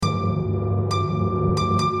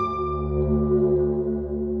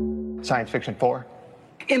science fiction for?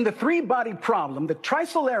 In the three-body problem, the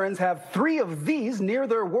Trisolarans have three of these near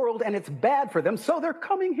their world, and it's bad for them, so they're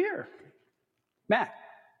coming here. Matt.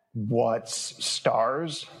 What's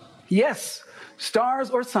stars? Yes, stars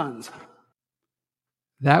or suns.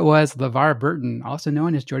 That was LeVar Burton, also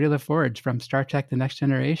known as Geordi LaForge from Star Trek The Next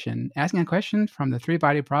Generation, asking a question from the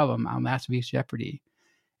three-body problem on last week's Jeopardy!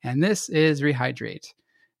 And this is Rehydrate.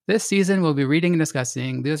 This season, we'll be reading and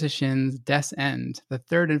discussing Liu Cixin's Death's End, the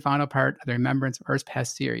third and final part of the Remembrance of Earth's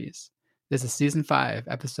Past series. This is Season 5,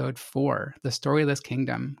 Episode 4, The Storyless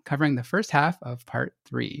Kingdom, covering the first half of Part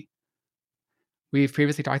 3. We've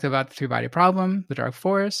previously talked about the three-body problem, the Dark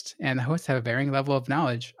Forest, and the hosts have a varying level of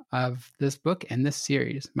knowledge of this book and this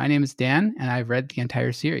series. My name is Dan, and I've read the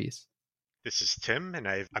entire series. This is Tim, and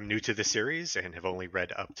I'm new to the series and have only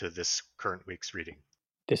read up to this current week's reading.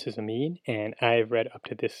 This is Amin, and I've read up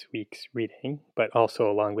to this week's reading, but also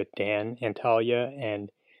along with Dan and Talia, and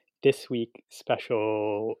this week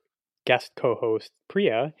special guest co-host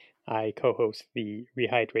Priya, I co-host the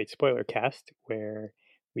Rehydrate Spoiler Cast, where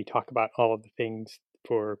we talk about all of the things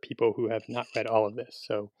for people who have not read all of this.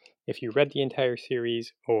 So if you read the entire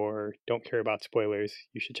series or don't care about spoilers,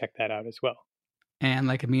 you should check that out as well. And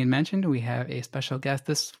like Amin mentioned, we have a special guest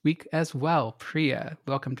this week as well. Priya,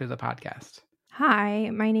 welcome to the podcast. Hi,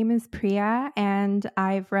 my name is Priya, and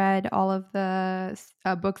I've read all of the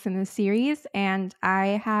books in this series, and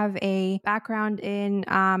I have a background in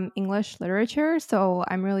English literature, so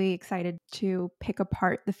I'm really excited to pick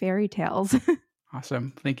apart the fairy tales.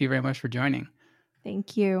 Awesome. Thank you very much for joining.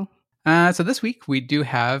 Thank you. So this week, we do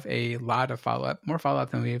have a lot of follow-up, more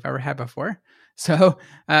follow-up than we've ever had before. So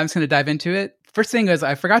I'm just going to dive into it. First thing is,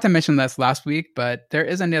 I forgot to mention this last week, but there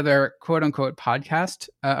is another quote-unquote podcast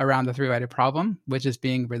around the three-body problem, which is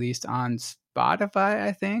being released on Spotify,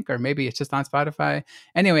 I think, or maybe it's just on Spotify.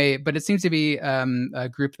 Anyway, but it seems to be a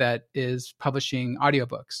group that is publishing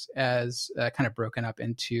audiobooks as kind of broken up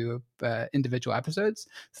into individual episodes.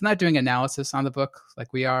 It's not doing analysis on the book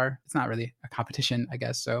like we are. It's not really a competition, I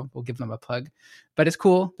guess, so we'll give them a plug. But it's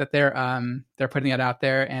cool that they're putting it out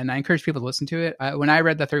there, and I encourage people to listen to it. When I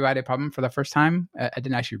read The Three-Body Problem for the first time, I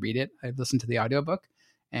didn't actually read it. I listened to the audiobook,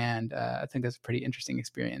 and I think that's a pretty interesting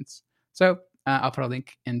experience. So I'll put a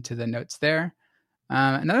link into the notes there.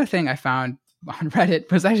 Another thing I found on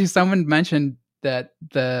Reddit was actually someone mentioned that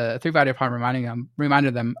the Three-Body Problem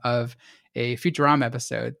reminded them of a Futurama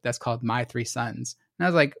episode that's called My Three Sons. And I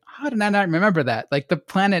was like, how did I not remember that? Like, the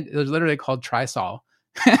planet is literally called Trisol.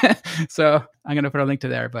 So I'm going to put a link to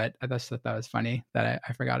there, but I just thought that was funny that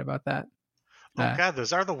I forgot about that. Oh, God,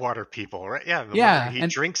 those are the water people, right? Yeah. He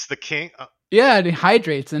drinks the king. Yeah, and he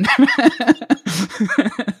hydrates. And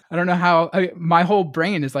I don't know how, my whole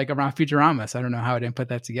brain is like around Futurama, so I don't know how I didn't put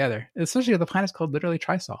that together. Especially the planet's called literally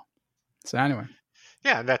Trisol. So anyway.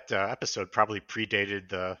 Yeah, and that episode probably predated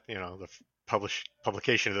the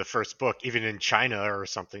publication of the first book, even in China or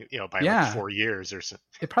something, by like 4 years or something.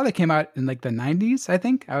 It probably came out in like the 90s, I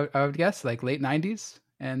think, I would guess, like late 90s.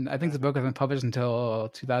 And I think the book wasn't published until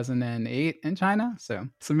 2008 in China. So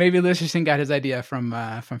maybe Liu Cixin got his idea from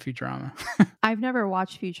Futurama. I've never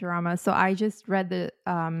watched Futurama, so I just read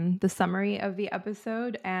the summary of the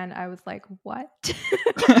episode, and I was like, what?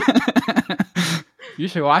 You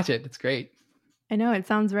should watch it. It's great. I know. It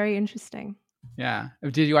sounds very interesting. Yeah.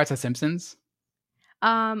 Did you watch The Simpsons?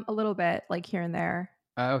 A little bit, like here and there.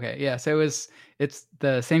 Okay. Yeah. So it's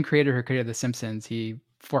the same creator who created The Simpsons. He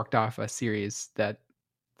forked off a series that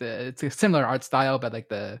it's a similar art style, but like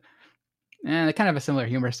kind of a similar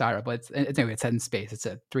humor style. But it's set in space. It's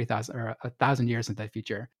 3,000 or 1,000 years into the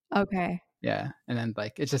future. Okay. Yeah. And then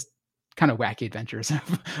like it's just kind of wacky adventures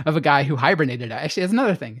of a guy who hibernated. Actually, it's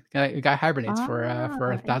another thing. A guy hibernates for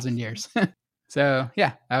 1,000 years. So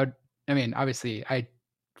yeah, obviously I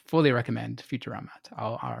fully recommend Futurama to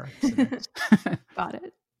all our listeners. Got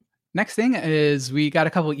it. Next thing is we got a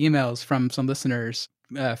couple emails from some listeners.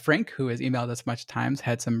 Frank, who has emailed us a bunch of times,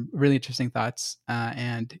 had some really interesting thoughts,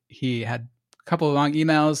 and he had a couple of long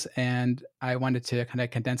emails, and I wanted to kind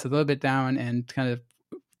of condense a little bit down and kind of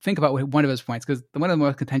think about one of his points, because one of the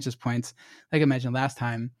most contentious points, like I mentioned last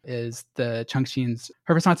time, is the Changxin's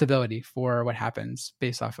her responsibility for what happens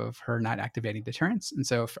based off of her not activating deterrence. And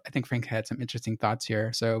so I think Frank had some interesting thoughts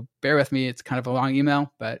here. So bear with me. It's kind of a long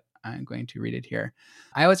email, but I'm going to read it here.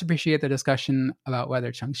 I always appreciate the discussion about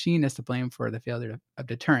whether Changxin is to blame for the failure of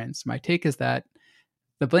deterrence. My take is that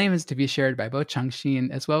the blame is to be shared by both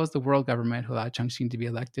Changxin as well as the world government who allowed Changxin to be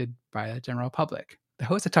elected by the general public. The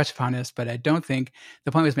host had touched upon this, but I don't think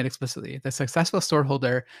the point was made explicitly. The successful sword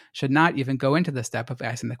holder should not even go into the step of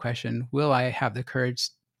asking the question, will I have the courage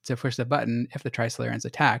to push the button if the Trisolarans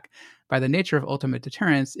attack. By the nature of ultimate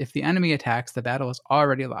deterrence, if the enemy attacks, the battle is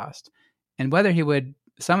already lost. And whether he would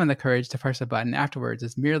summon the courage to push the button afterwards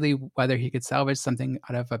is merely whether he could salvage something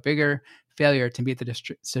out of a bigger failure to meet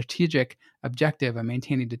the strategic objective of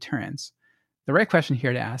maintaining deterrence. The right question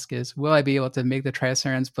here to ask is, will I be able to make the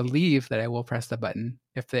Trisolarans believe that I will press the button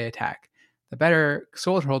if they attack? The better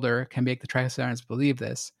sword holder can make the Trisolarans believe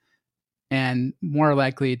this, and more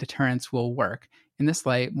likely deterrence will work. In this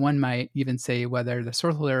light, one might even say whether the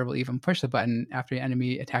sword holder will even push the button after the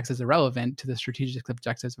enemy attacks is irrelevant to the strategic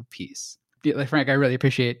objectives of peace. Like, Frank, I really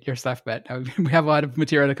appreciate your stuff, but we have a lot of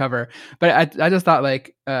material to cover. But I just thought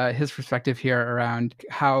his perspective here around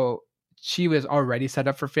how she was already set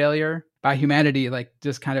up for failure by humanity, like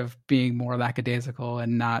just kind of being more lackadaisical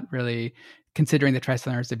and not really considering the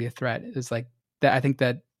Trisolarans to be a threat is like that. I think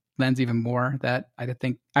that lends even more that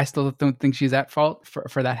I still don't think she's at fault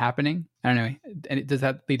for that happening. I don't know. Does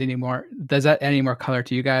that add any more color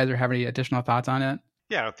to you guys, or have any additional thoughts on it?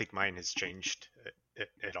 Yeah, I don't think mine has changed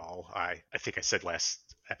at all. I think I said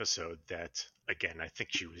last episode that, again, I think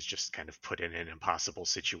she was just kind of put in an impossible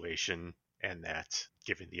situation, and that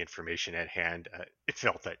given the information at hand, it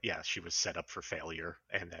felt that, yeah, she was set up for failure,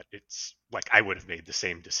 and that it's like I would have made the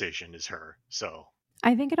same decision as her. So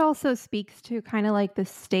I think it also speaks to kind of like the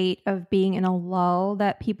state of being in a lull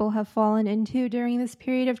that people have fallen into during this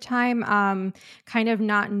period of time, kind of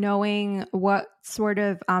not knowing what sort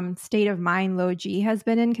of state of mind Luo Ji has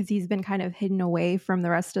been in, because he's been kind of hidden away from the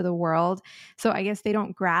rest of the world. So I guess they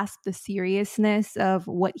don't grasp the seriousness of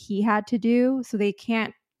what he had to do. So they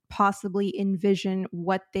can't possibly envision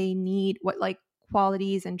what they need, what like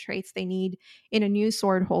qualities and traits they need in a new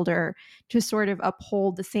sword holder to sort of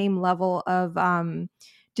uphold the same level of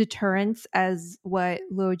deterrence as what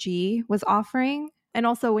Luo Ji was offering. And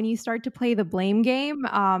also, when you start to play the blame game,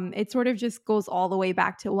 it sort of just goes all the way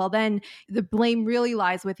back to, well, then the blame really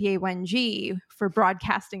lies with Ye Wenji for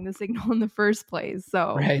broadcasting the signal in the first place.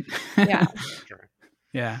 So, right. Yeah. Sure.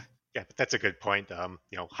 Yeah. Yeah, but that's a good point.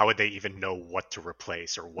 How would they even know what to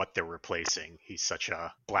replace or what they're replacing? He's such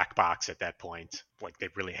a black box at that point. Like, they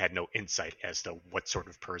really had no insight as to what sort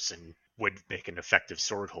of person would make an effective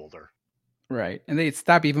sword holder. Right. And they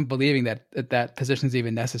stop even believing that position is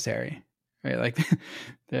even necessary. Right. Like,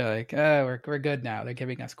 they're like, oh, we're good now. They're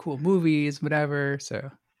giving us cool movies, whatever.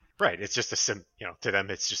 So. Right. It's just to them,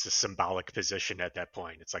 it's just a symbolic position at that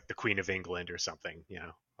point. It's like the Queen of England or something,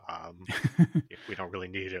 we don't really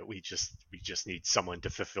need it. We just need someone to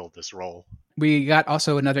fulfill this role. We got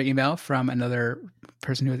also another email from another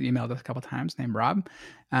person who has emailed us a couple times named Rob.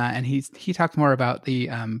 And he talked more about the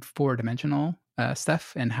 4-dimensional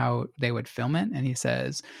stuff and how they would film it. And he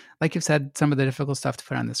says, like you've said, some of the difficult stuff to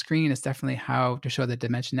put on the screen is definitely how to show the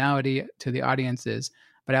dimensionality to the audiences.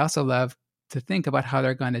 But I also love to think about how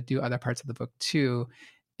they're going to do other parts of the book too.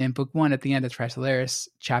 In book 1, at the end of Trisolaris,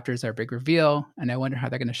 chapters are a big reveal, and I wonder how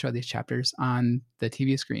they're going to show these chapters on the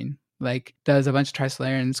TV screen. Like, does a bunch of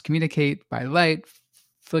Trisolarans communicate by light,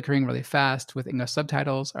 flickering really fast with English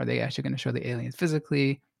subtitles? Are they actually going to show the aliens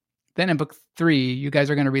physically? Then in book 3, you guys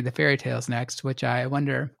are going to read the fairy tales next, which I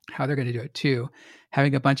wonder how they're going to do it too.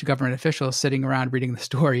 Having a bunch of government officials sitting around reading the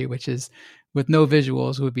story, which is with no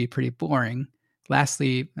visuals, would be pretty boring.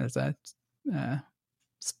 Lastly, as a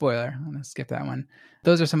spoiler, I'm going to skip that one.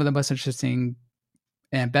 Those are some of the most interesting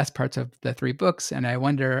and best parts of the 3 books, and I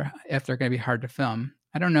wonder if they're going to be hard to film.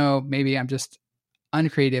 I don't know, maybe I'm just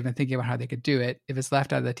uncreative and thinking about how they could do it. If it's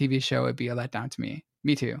left out of the TV show, it'd be a letdown to me.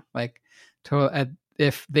 Me too. Like,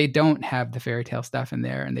 if they don't have the fairy tale stuff in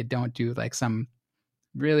there and they don't do like some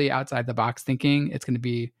really outside the box thinking, it's going to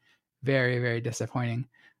be very, very disappointing.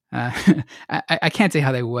 I can't say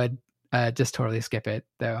how they would just totally skip it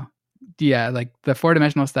though. Yeah, like the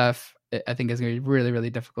 4-dimensional stuff, I think is going to be really, really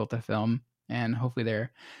difficult to film, and hopefully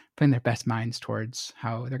they're putting their best minds towards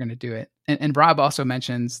how they're going to do it. And Rob also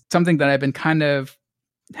mentions something that I've been kind of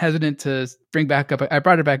hesitant to bring back up. I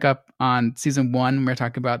brought it back up on season 1 when we were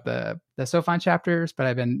talking about the Sophon chapters, but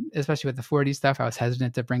I've been, especially with the 4D stuff, I was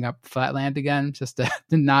hesitant to bring up Flatland again, just to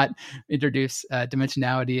not introduce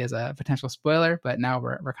dimensionality as a potential spoiler. But now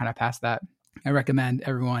we're kind of past that. I recommend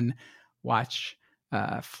everyone watch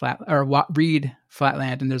read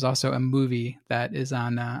Flatland, and there's also a movie that is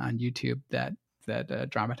on YouTube that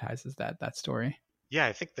dramatizes that story. Yeah,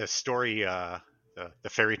 I think the story, the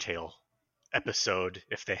fairy tale episode,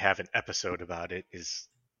 if they have an episode about it, is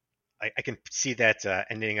I can see that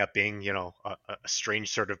ending up being a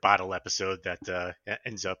strange sort of bottle episode that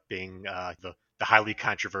ends up being the highly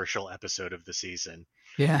controversial episode of the season.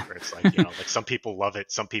 Yeah, where it's like like some people love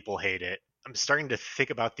it, some people hate it. I'm starting to think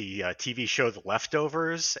about the TV show The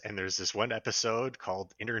Leftovers, and there's this one episode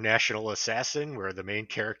called International Assassin where the main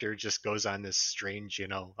character just goes on this strange,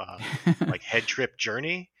 like head trip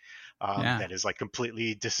journey Yeah. that is like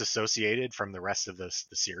completely disassociated from the rest of the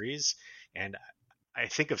series. And I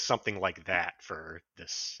think of something like that for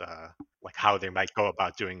this, like how they might go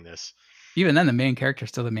about doing this. Even then, the main character is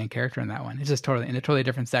still the main character in that one. It's just totally in a totally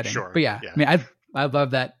different setting. Sure. But yeah, Yeah. I mean, I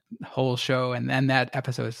love that whole show and that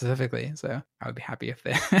episode specifically. So I would be happy if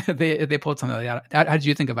they if they pulled something like that. How did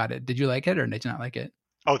you think about it? Did you like it or did you not like it?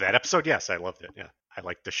 Oh, that episode? Yes, I loved it. Yeah, I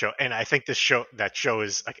liked the show, and I think that show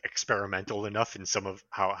is like experimental enough in some of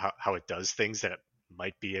how it does things that it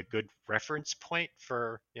might be a good reference point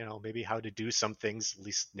for maybe how to do some things, at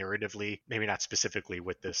least narratively. Maybe not specifically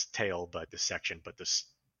with this tale, but this section, but the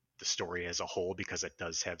story as a whole, because it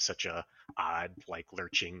does have such a odd, like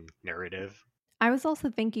lurching narrative. I was also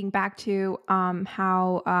thinking back to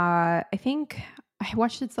how I think I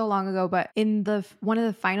watched it so long ago, but in one of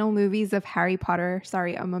the final movies of Harry Potter,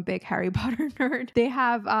 sorry, I'm a big Harry Potter nerd. They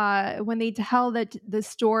have when they tell the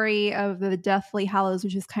story of the Deathly Hallows,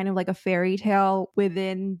 which is kind of like a fairy tale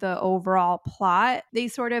within the overall plot, they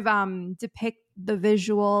sort of depict the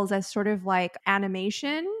visuals as sort of like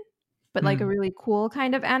animation, but like a really cool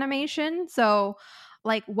kind of animation. So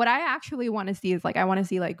like what I actually want to see is like I want to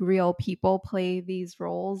see like real people play these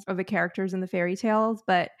roles of the characters in the fairy tales,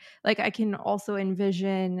 but like I can also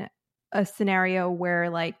envision a scenario where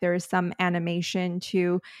like there's some animation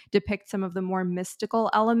to depict some of the more mystical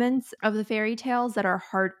elements of the fairy tales that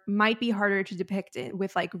might be harder to depict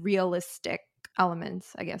with like realistic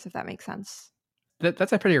elements, I guess, if that makes sense.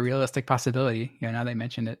 That's a pretty realistic possibility. Now they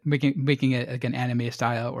mentioned it, making it like an anime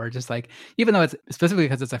style, or just like, even though it's specifically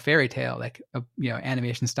because it's a fairy tale, like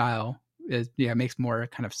animation style is makes more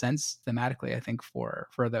kind of sense thematically, I think, for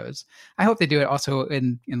those. I hope they do it also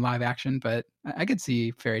in live action, but I could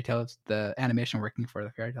see fairy tales, the animation working for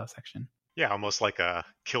the fairy tale section. Yeah, almost like a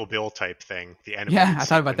Kill Bill type thing. The animated yeah, I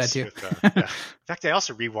thought about that too. In fact, I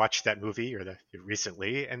also rewatched that movie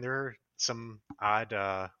recently, and there are some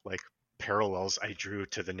odd like parallels I drew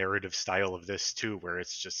to the narrative style of this too, where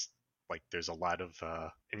it's just like there's a lot of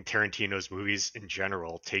in Tarantino's movies in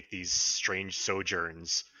general take these strange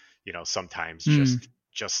sojourns, sometimes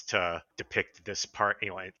just to depict this part,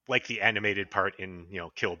 like the animated part in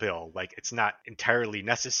Kill Bill. Like it's not entirely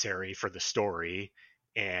necessary for the story,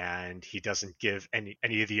 and he doesn't give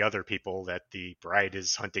any of the other people that the bride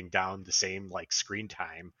is hunting down the same like screen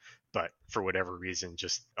time, but for whatever reason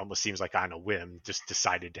just almost seems like on a whim just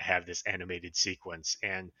decided to have this animated sequence.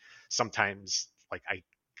 And sometimes like I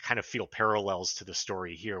kind of feel parallels to the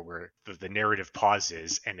story here, where the narrative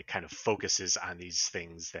pauses and it kind of focuses on these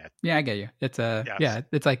things that I get you. It's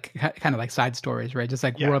it's like kind of like side stories, right? Just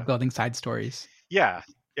like world building side stories.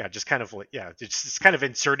 Just kind of like it's kind of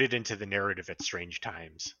inserted into the narrative at strange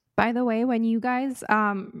times. By the way, when you guys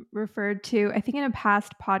referred to, I think in a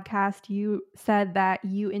past podcast, you said that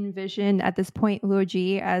you envisioned at this point Luo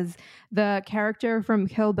Ji as the character from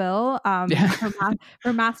Kill Bill,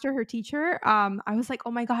 her master, her teacher. I was like,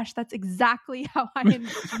 oh my gosh, that's exactly how I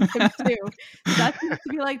envisioned him too. That seems to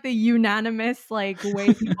be like the unanimous like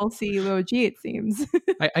way people see Luo Ji, it seems.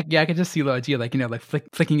 I can just see Luo Ji like like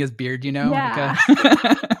flicking his beard, Yeah.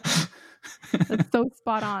 That's so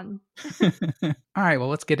spot on. All right, well,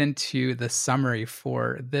 let's get into the summary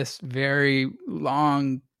for this very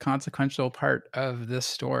long, consequential part of this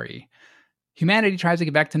story. Humanity tries to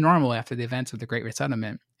get back to normal after the events of the Great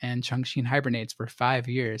Resettlement, and Changxin hibernates for 5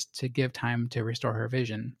 years to give time to restore her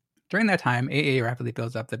vision. During that time, AA rapidly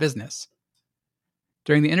builds up the business.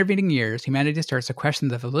 During the intervening years, humanity starts to question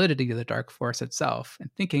the validity of the Dark Force itself,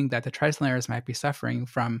 and thinking that the Trisolaris might be suffering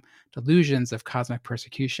from delusions of cosmic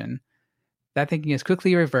persecution. That thinking is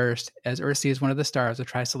quickly reversed as Earth sees one of the stars of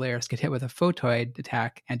Trisolaris get hit with a photoid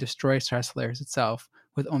attack and destroys Trisolaris itself,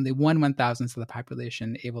 with only 1/1000th of the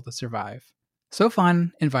population able to survive.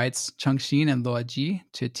 Sofan invites Changxin and Luo Ji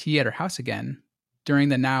to tea at her house again. During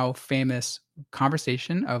the now famous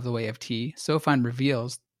conversation of the Way of Tea, Sofan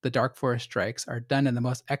reveals the Dark Forest strikes are done in the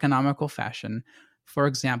most economical fashion. For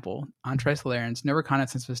example, on Trisolarans, no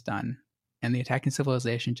reconnaissance was done, and the attacking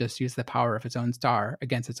civilization just used the power of its own star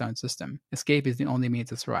against its own system. Escape is the only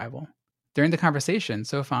means of survival. During the conversation,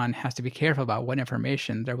 Sofan has to be careful about what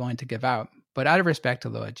information they're willing to give out, but out of respect to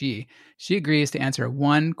Luo Ji, she agrees to answer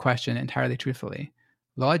one question entirely truthfully.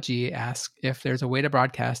 Luo Ji asks if there's a way to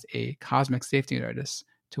broadcast a cosmic safety notice,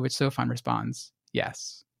 to which Sofan responds,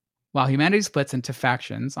 yes. While humanity splits into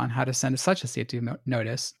factions on how to send such a safety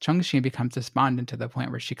notice, Changxin becomes despondent to the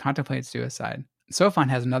point where she contemplates suicide. Sofan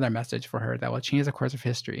has another message for her that will change the course of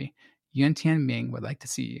history. Yuan Tianming would like to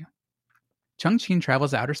see you. Chung-Chin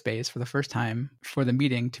travels to outer space for the first time for the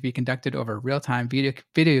meeting to be conducted over real-time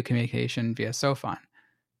video communication via Sophon.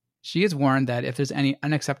 She is warned that if there's any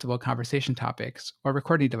unacceptable conversation topics or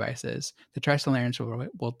recording devices, the Trisolarians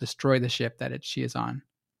will destroy the ship that she is on.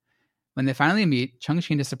 When they finally meet,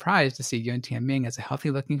 Chung-Chin is surprised to see Yun Tianming as a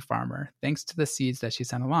healthy-looking farmer, thanks to the seeds that she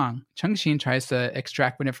sent along. Chung-Chin tries to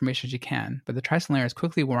extract what information she can, but the Trisolarians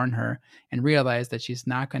quickly warn her and realize that she's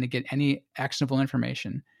not going to get any actionable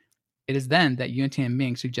information. It is then that Yun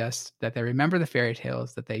Tianming suggests that they remember the fairy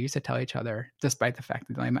tales that they used to tell each other, despite the fact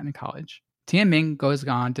that they only met in college. Tianming goes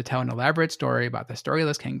on to tell an elaborate story about the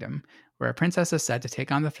Storyless Kingdom, where a princess is said to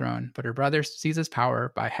take on the throne, but her brother seizes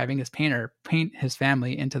power by having his painter paint his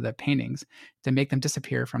family into the paintings to make them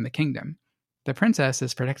disappear from the kingdom. The princess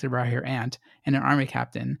is protected by her aunt and an army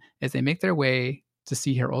captain as they make their way to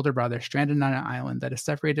see her older brother stranded on an island that is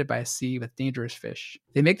separated by a sea with dangerous fish.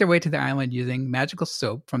 They make their way to the island using magical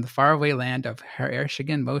soap from the faraway land of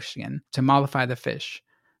Shigen Moshigen to mollify the fish.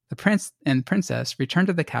 The prince and princess return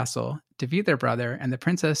to the castle, defeat their brother, and the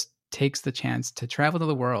princess takes the chance to travel to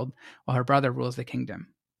the world while her brother rules the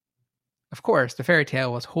kingdom. Of course, the fairy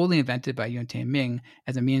tale was wholly invented by Yun Tianming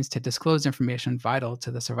as a means to disclose information vital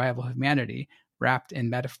to the survival of humanity, wrapped in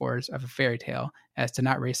metaphors of a fairy tale as to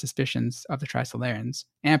not raise suspicions of the Trisolarians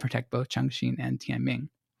and protect both Chung-Chin and Tianming.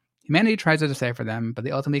 Humanity tries to decipher them, but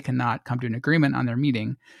they ultimately cannot come to an agreement on their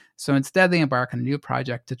meeting, so instead they embark on a new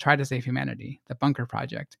project to try to save humanity, the Bunker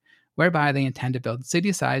Project, whereby they intend to build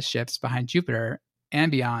city-sized ships behind Jupiter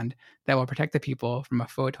and beyond that will protect the people from a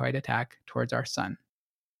photoid attack towards our sun.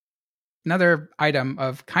 Another item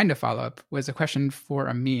of kind of follow-up was a question for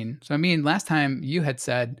Amin. So Amin, last time you had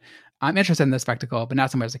said, I'm interested in the spectacle, but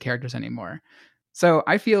not so much the characters anymore. So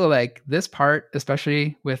I feel like this part,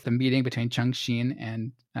 especially with the meeting between Chung-Chin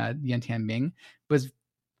and Yun Tianming, was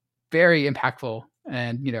very impactful.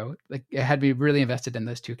 And, like it had me really invested in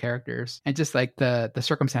those two characters and just like the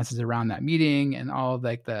circumstances around that meeting and all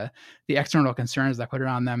like the external concerns that put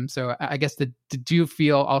around them. So I guess, did you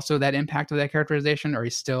feel also that impact of that characterization, or you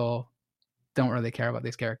still don't really care about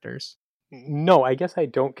these characters? No, I guess I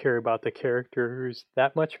don't care about the characters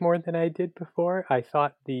that much more than I did before. I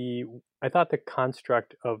thought the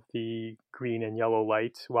construct of the green and yellow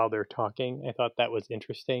lights while they're talking, I thought that was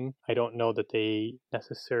interesting. I don't know that they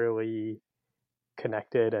necessarily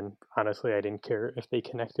connected, and honestly, I didn't care if they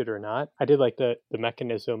connected or not. I did like the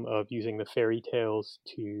mechanism of using the fairy tales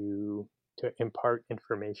to impart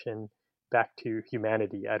information back to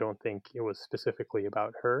humanity. I don't think it was specifically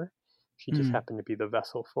about her. She just happened to be the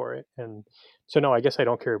vessel for it. And so no, I guess I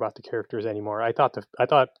don't care about the characters anymore. I thought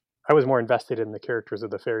I was more invested in the characters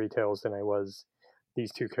of the fairy tales than I was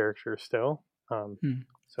these two characters still.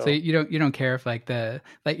 So you don't care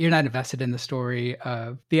if you're not invested in the story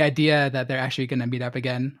of the idea that they're actually going to meet up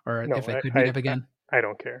again, or if they could meet up again. I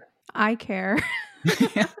don't care. I care.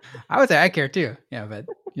 Yeah, I would say I care too. Yeah, but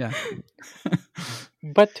yeah.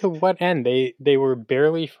 But to what end? They were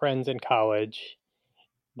barely friends in college.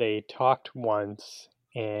 They talked once,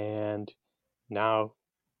 and now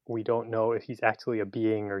we don't know if he's actually a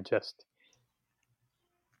being or just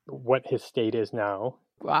what his state is now.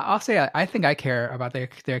 Well, I'll say I think I care about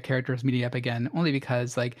their characters meeting up again, only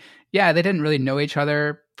because they didn't really know each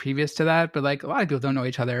other previous to that, but like a lot of people don't know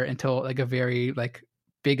each other until like a very like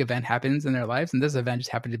big event happens in their lives, and this event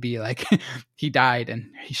just happened to be like he died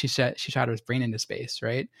and she shot his brain into space,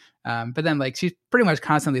 right? But then like she's pretty much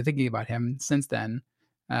constantly thinking about him since then.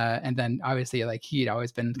 And then obviously like he'd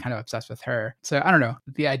always been kind of obsessed with her. So I don't know,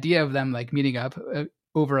 the idea of them like meeting up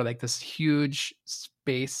over like this huge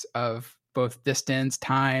space of both distance,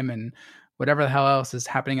 time, and whatever the hell else is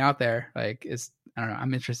happening out there, like is, I don't know,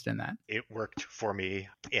 I'm interested in that. It worked for me,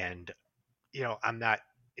 and I'm not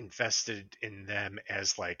invested in them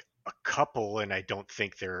as like a couple, and I don't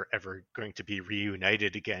think they're ever going to be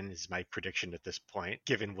reunited again, is my prediction at this point.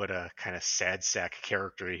 Given what a kind of sad sack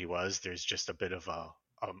character he was, there's just a bit of a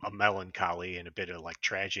melancholy and a bit of like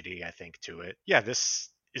tragedy, I think, to it. Yeah, this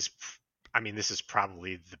is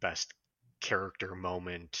probably the best character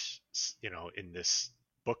moment, in this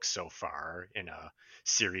book so far, in a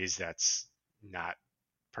series that's not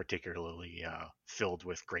particularly filled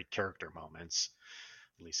with great character moments,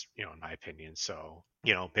 at least, in my opinion. So,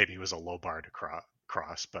 maybe it was a low bar to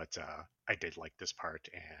cross, but I did like this part.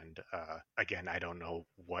 And again, I don't know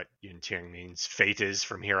what Yun Tianming's fate is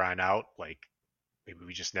from here on out. Like, maybe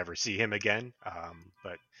we just never see him again.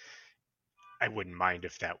 But I wouldn't mind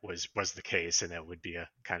if that was the case, and that would be a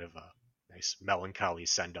kind of a nice melancholy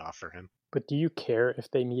send-off for him. But do you care if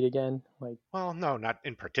they meet again? Well, no, not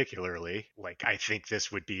in particularly. Like, I think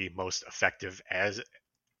this would be most effective as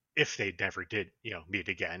if they never did, meet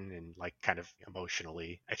again and like kind of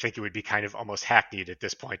emotionally. I think it would be kind of almost hackneyed at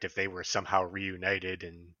this point if they were somehow reunited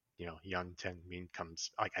and young Min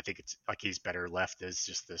comes. Like I think it's like he's better left as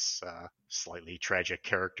just this slightly tragic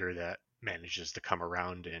character that manages to come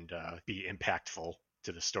around and be impactful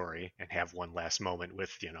to the story and have one last moment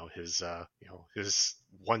with his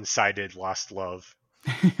one-sided lost love.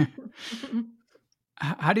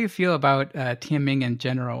 How do you feel about Tian Ming in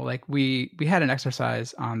general? Like we had an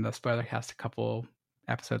exercise on the spoiler cast a couple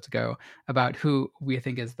episodes ago about who we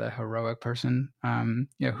think is the heroic person,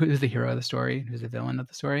 who's the hero of the story, who's the villain of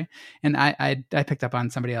the story. And I picked up on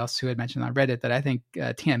somebody else who had mentioned on Reddit that I think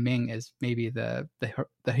Tian Ming is maybe the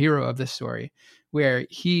hero of this story, where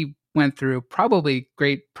he went through probably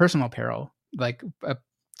great personal peril, like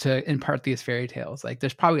to impart these fairy tales. Like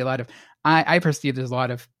there's probably a lot of, I perceive there's a lot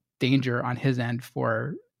of danger on his end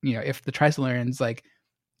for, if the Trisolarians like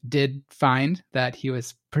did find that he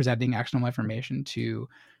was presenting actionable information to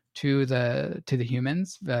the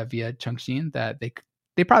humans via Chengxin, that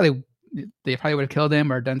they probably would have killed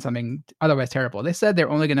him or done something otherwise terrible. They said they're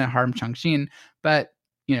only going to harm Chengxin, but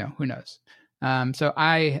who knows? So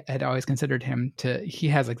I had always considered him he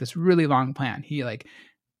has like this really long plan. He like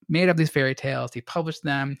made up these fairy tales. He published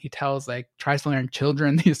them. He tells like Trisolarian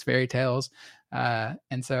children these fairy tales.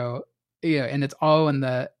 And so, and it's all in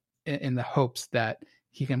the hopes that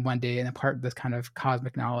he can one day impart this kind of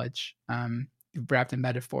cosmic knowledge wrapped in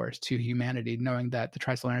metaphors to humanity, knowing that the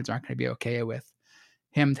Trisolarians aren't going to be okay with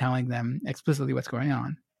him telling them explicitly what's going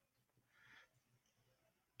on.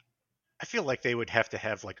 I feel like they would have to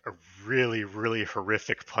have like a really, really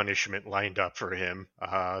horrific punishment lined up for him,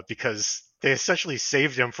 because they essentially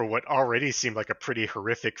saved him for what already seemed like a pretty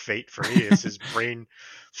horrific fate for me. It's his brain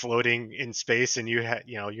floating in space, and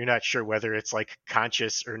you're not sure whether it's like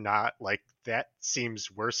conscious or not. Like that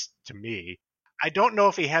seems worse to me. I don't know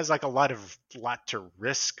if he has like a lot to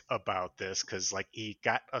risk about this, because like he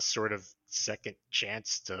got a sort of second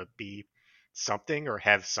chance to be something or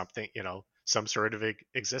have something, some sort of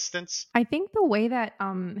existence. I think the way that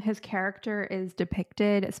his character is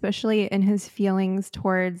depicted, especially in his feelings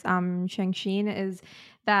towards Chengxin, is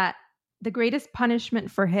that the greatest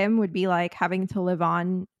punishment for him would be like having to live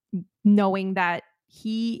on knowing that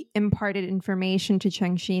he imparted information to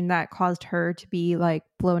Chengxin that caused her to be like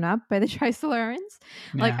blown up by the Trisolarians.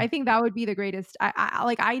 Yeah. Like I think that would be the greatest.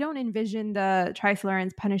 I don't envision the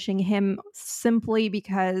Trisolarians punishing him simply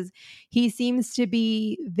because he seems to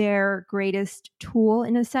be their greatest tool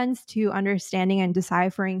in a sense to understanding and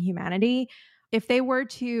deciphering humanity. If they were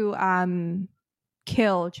to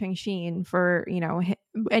kill Chengxin for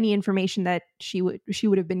any information that she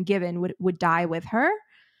would have been given would die with her.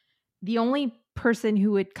 The only person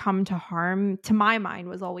who would come to harm, to my mind,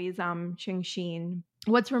 was always Chengxin.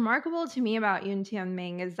 What's remarkable to me about Yun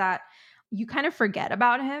Tianming is that you kind of forget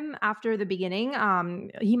about him after the beginning.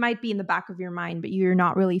 He might be in the back of your mind, but you're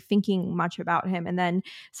not really thinking much about him. And then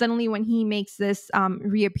suddenly when he makes this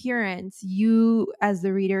reappearance, you as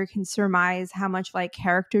the reader can surmise how much like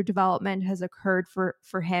character development has occurred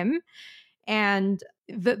for him. And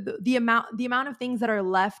the amount of things that are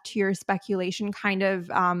left to your speculation kind of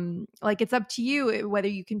like it's up to you whether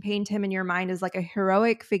you can paint him in your mind as like a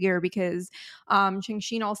heroic figure, because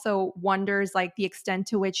Chengxin also wonders like the extent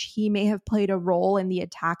to which he may have played a role in the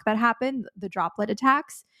attack that happened, the droplet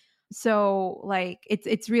attacks. So like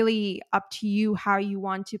it's really up to you how you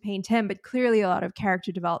want to paint him, but clearly a lot of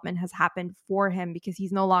character development has happened for him because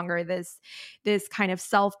he's no longer this kind of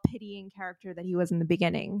self-pitying character that he was in the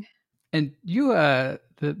beginning. And you, that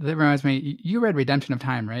reminds me, you read Redemption of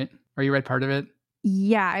Time, right? Or you read part of it?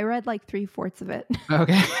 Yeah, I read like 3/4 of it.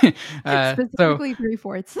 Okay. Specifically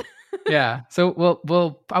 3/4. Yeah. So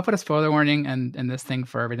I'll put a spoiler warning in this thing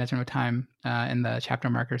for Redemption of Time in the chapter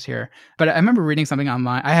markers here. But I remember reading something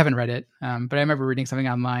online. I haven't read it, but I remember reading something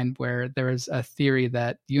online where there was a theory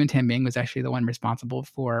that Yun Tianming was actually the one responsible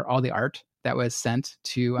for all the art that was sent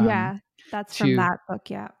to. Yeah, that's from that book.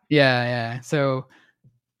 Yeah. Yeah. So.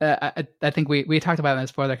 I think we talked about it in the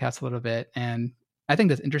spoiler cast a little bit, and I think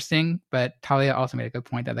that's interesting, but Talia also made a good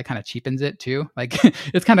point that kind of cheapens it too. Like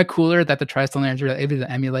it's kind of cooler that the Trisolarians are able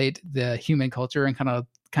to emulate the human culture and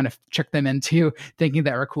kind of trick them into thinking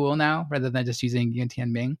that we're cool now, rather than just using Yun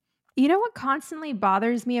Tianming. You know what constantly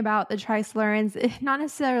bothers me about the Trisolarians? Not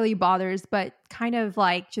necessarily bothers, but kind of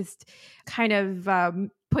like just kind of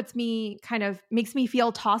makes me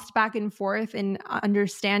feel tossed back and forth in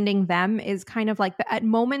understanding them is kind of like at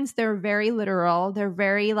moments they're very literal. They're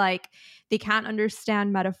very like they can't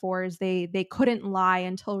understand metaphors. They couldn't lie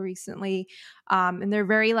until recently. And they're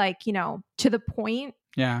very like, to the point.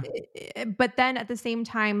 Yeah. But then at the same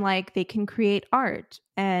time, like they can create art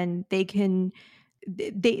and they can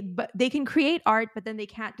create art, but then they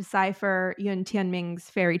can't decipher Yun Tianming's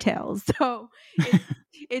fairy tales. So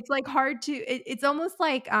it's like hard to. It's almost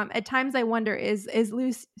like at times I wonder is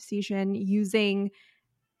Liu Cixin using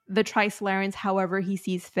the Trisolarans however he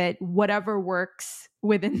sees fit, whatever works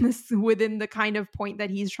within the kind of point that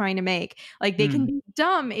he's trying to make. Like they can be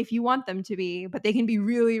dumb if you want them to be, but they can be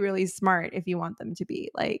really, really smart if you want them to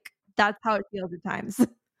be. Like that's how it feels at times.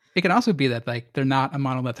 It can also be that like they're not a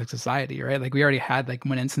monolithic society, right? Like we already had like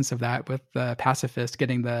one instance of that with the pacifist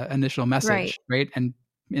getting the initial message, right? And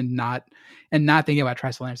not thinking about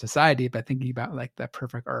Trisolaran society, but thinking about like the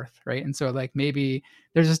perfect Earth, right? And so like maybe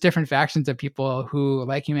there's just different factions of people who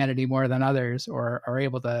like humanity more than others, or are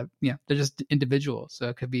able to, they're just individuals. So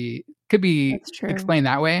it could be explained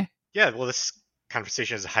that way. Yeah, well, this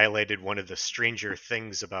conversation has highlighted one of the stranger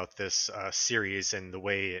things about this series and the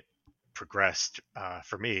way it progressed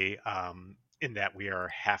for me, in that we are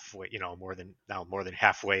halfway, more than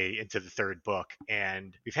halfway into the third book,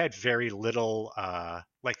 and we've had very little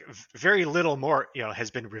more,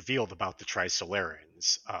 has been revealed about the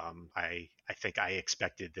Trisolarans. I think I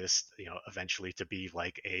expected this, eventually to be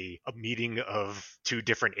like a meeting of two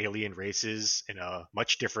different alien races in a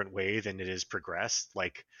much different way than it has progressed.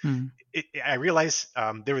 Like, I realized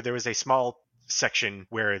there was a small section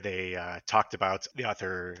where they talked about, the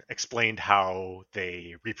author explained how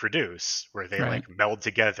they reproduce, where they like meld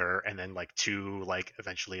together and then like two like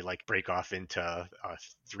eventually like break off into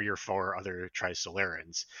 3 or 4 other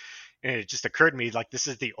Trisolarans. And it just occurred to me, like, this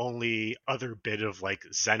is the only other bit of like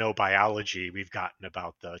xenobiology we've gotten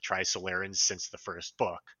about the Trisolarans since the first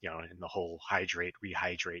book, and the whole hydrate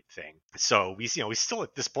rehydrate thing. So we still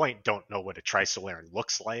at this point don't know what a Trisolaran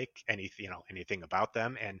looks like, anything about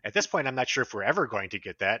them. And at this point, I'm not sure if we're ever going to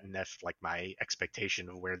get that, and if like my expectation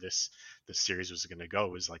of where this series was going to go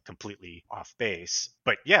was like completely off base.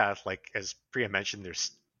 But yeah, like as Priya mentioned, there's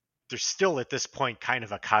still at this point kind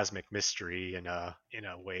of a cosmic mystery in a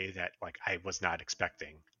way that like I was not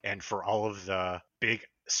expecting. And for all of the big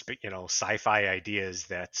sci-fi ideas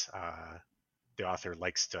that the author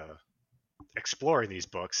likes to explore in these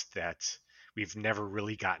books, that we've never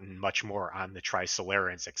really gotten much more on the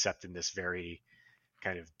Trisolarans except in this very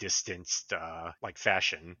kind of distanced like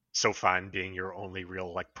fashion. Sofan being your only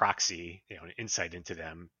real like proxy, insight into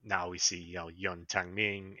them. Now we see Yun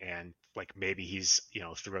Tianming, and like maybe he's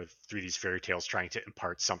through these fairy tales trying to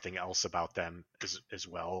impart something else about them as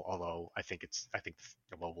well. Although I think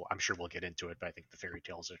I'm sure we'll get into it, but I think the fairy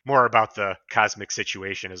tales are more about the cosmic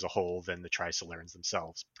situation as a whole than the Trisolarans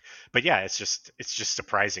themselves. But yeah, it's just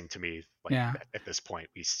surprising to me, like, at this point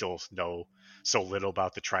we still know so little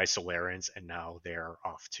about the Trisolarans, and now they're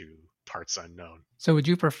off to parts unknown. So would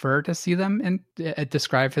you prefer to see them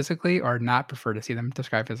described physically, or not prefer to see them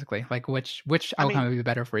described physically? Like which outcome would be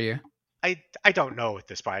better for you? I don't know at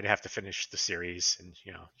this point. I'd have to finish the series and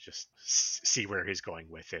just see where he's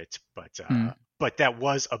going with it. But that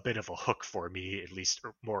was a bit of a hook for me, at least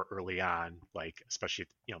more early on, like especially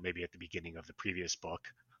maybe at the beginning of the previous book.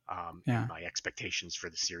 And my expectations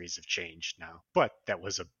for the series have changed now, but that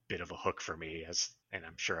was a bit of a hook for me, and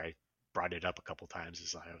I'm sure I brought it up a couple times,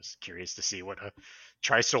 as I was curious to see what a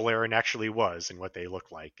Trisolaran actually was and what they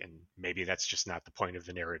look like, and maybe that's just not the point of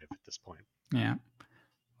the narrative at this point. Yeah.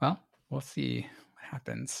 Well, we'll see what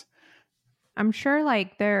happens. I'm sure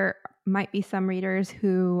like there might be some readers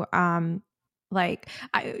who you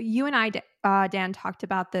and I, Dan, talked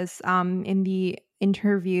about this in the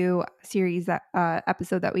interview series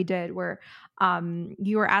episode that we did, where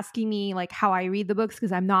you were asking me like how I read the books,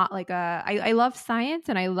 because I'm not like I love science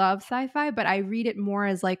and I love sci-fi, but I read it more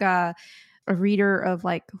as like a reader of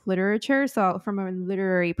like literature, so from a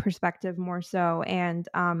literary perspective more so. And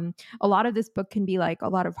a lot of this book can be like a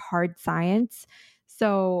lot of hard science.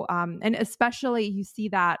 So and especially you see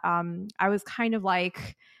that I was kind of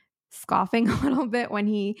like scoffing a little bit when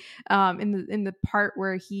he in the part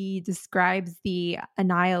where he describes the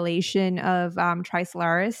annihilation of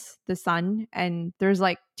Trisolaris, the sun, and there's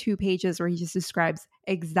like 2 pages where he just describes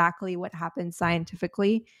exactly what happened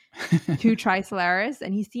scientifically to Trisolaris,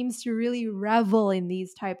 and he seems to really revel in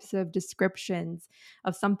these types of descriptions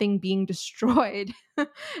of something being destroyed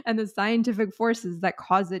and the scientific forces that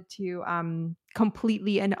cause it to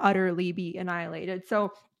completely and utterly be annihilated.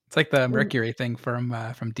 So it's like the Mercury thing from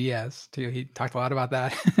Diaz too. He talked a lot about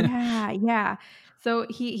that. Yeah. So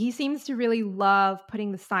he seems to really love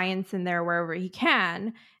putting the science in there wherever he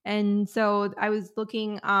can. And so I was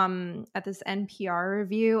looking at this NPR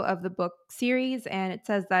review of the book series, and it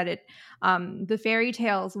says that the fairy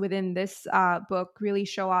tales within this book really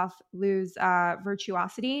show off Lou's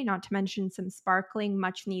virtuosity, not to mention some sparkling,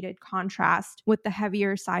 much needed contrast with the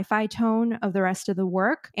heavier sci-fi tone of the rest of the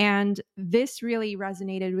work. And this really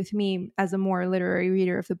resonated with me as a more literary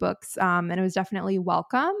reader of the books, and it was definitely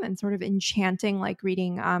welcome and sort of enchanting, like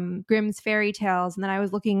reading Grimm's fairy tales. And then I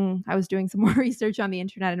was doing some more research on the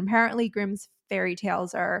internet, and apparently Grimm's fairy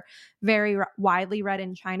tales are very widely read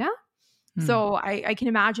in China. So I can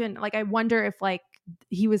imagine, like, I wonder if like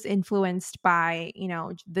he was influenced by,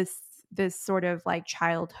 this sort of like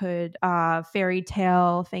childhood fairy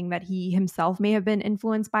tale thing that he himself may have been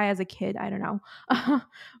influenced by as a kid. I don't know.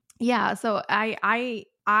 Yeah, so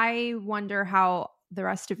I wonder how the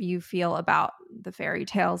rest of you feel about the fairy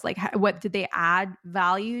tales. Like, what did they add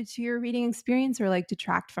value to your reading experience or like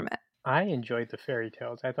detract from it? I enjoyed the fairy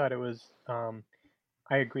tales. I thought it was.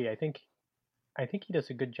 I agree. I think he does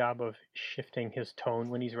a good job of shifting his tone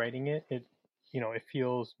when he's writing it. It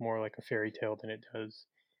feels more like a fairy tale than it does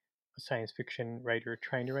a science fiction writer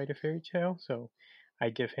trying to write a fairy tale. So I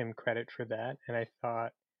give him credit for that. And I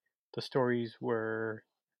thought the stories were,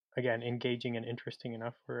 again, engaging and interesting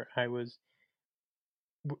enough where I was,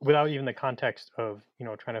 without even the context of,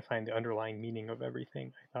 trying to find the underlying meaning of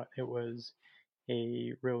everything, I thought it was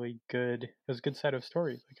a really good, set of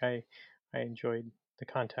stories. Like I enjoyed the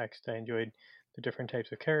context. I enjoyed the different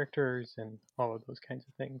types of characters and all of those kinds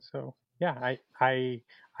of things. So yeah, I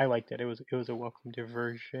liked it. It was a welcome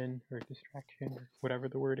diversion or distraction or whatever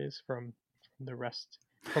the word is from the rest,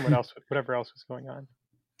 from whatever else was going on.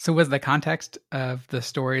 So was the context of the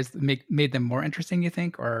stories made them more interesting, you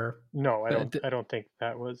think, or no? I don't think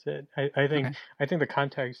that was it. I think Okay. I think the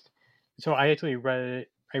context. So I actually read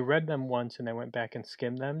them once and I went back and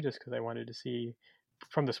skimmed them just because I wanted to see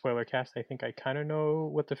from the spoiler cast. I think I kind of know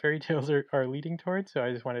what the fairy tales are leading towards, so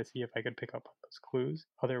I just wanted to see if I could pick up on those clues.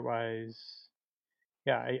 Otherwise,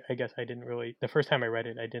 yeah, I guess I didn't really. The first time I read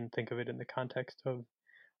it, I didn't think of it in the context of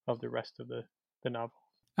the rest of the novel.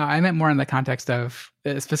 I meant more in the context of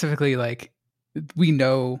specifically like we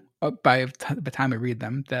know by the time we read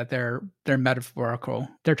them that they're metaphorical.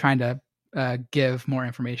 They're trying to give more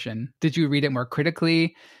information. Did you read it more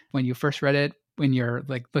critically when you first read it, when you're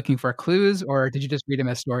like looking for clues, or did you just read them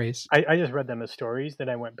as stories? I just read them as stories. Then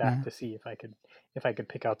I went back Yeah. to see if I could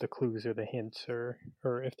pick out the clues or the hints or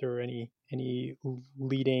if there were any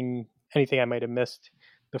leading anything I might have missed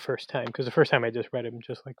the first time. Because the first time I just read them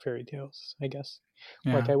just like fairy tales, I guess,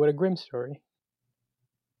 like Yeah. I would a Grimm story.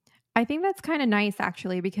 I think that's kind of nice,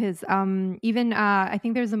 actually, because even I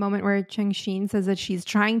think there's a moment where Cheng Xin says that she's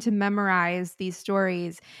trying to memorize these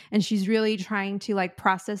stories and she's really trying to like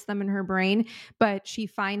process them in her brain, but she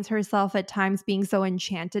finds herself at times being so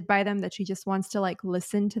enchanted by them that she just wants to like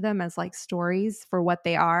listen to them as like stories for what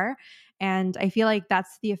they are. And I feel like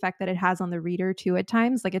that's the effect that it has on the reader too at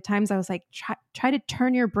times. Like at times I was like, try to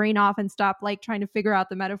turn your brain off and stop like trying to figure out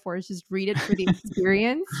the metaphors, just read it for the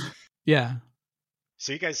experience. Yeah.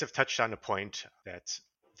 So you guys have touched on a point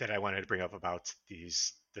that I wanted to bring up about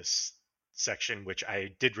this section, which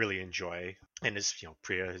I did really enjoy, and as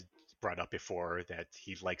Priya brought up before, that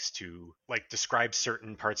he likes to like describe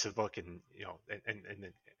certain parts of the book and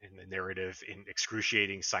and the narrative in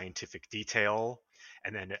excruciating scientific detail,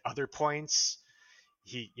 and then at other points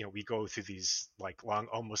we go through these like long,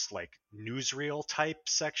 almost like newsreel type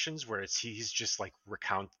sections where he's just like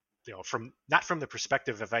recount from not from the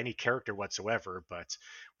perspective of any character whatsoever, but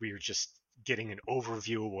we're just getting an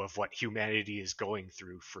overview of what humanity is going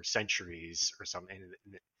through for centuries or something,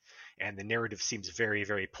 and the narrative seems very,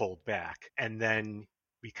 very pulled back, and then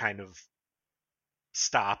we kind of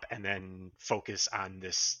stop and then focus on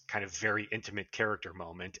this kind of very intimate character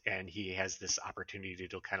moment, and he has this opportunity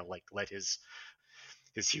to kind of like let his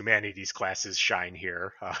humanities classes shine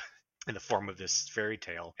here, in the form of this fairy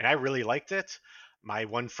tale. And I really liked it. My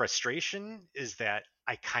one frustration is that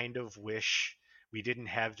I kind of wish we didn't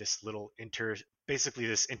have this little basically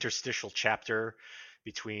this interstitial chapter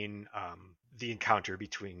between the encounter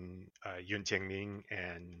between Yun Tingming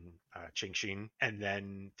and Cheng Xin, and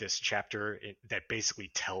then this chapter that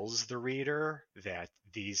basically tells the reader that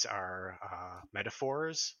these are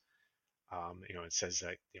metaphors. It says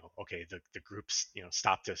that okay, the groups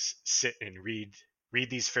stop to sit and read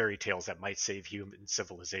these fairy tales that might save human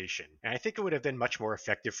civilization. And I think it would have been much more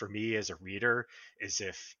effective for me as a reader is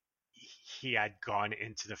if he had gone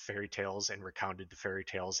into the fairy tales and recounted the fairy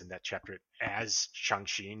tales in that chapter as Chang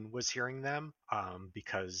Xin was hearing them,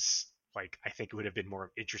 because like I think it would have been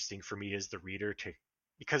more interesting for me as the reader to,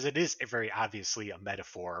 because it is very obviously a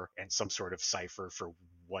metaphor and some sort of cipher for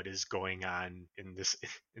what is going on in this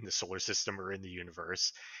in the solar system or in the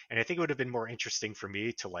universe. And I think it would have been more interesting for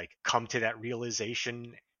me to like come to that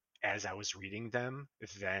realization as I was reading them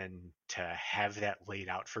than to have that laid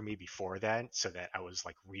out for me before that, so that I was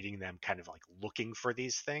like reading them kind of like looking for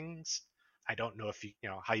these things. I don't know if you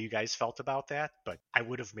know how you guys felt about that, but I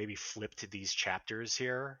would have maybe flipped these chapters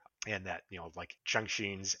here, and that like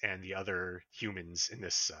Changxin's and the other humans in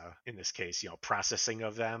this case, processing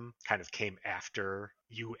of them kind of came after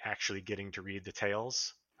you actually getting to read the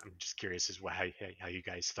tales. I'm just curious as well how you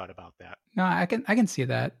guys thought about that. No, I can see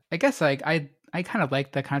that. I guess like I kind of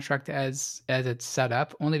like the construct as it's set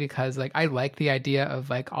up, only because like I like the idea of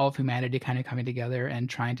like all of humanity kind of coming together and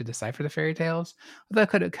trying to decipher the fairy tales. That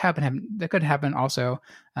could happen. That could happen also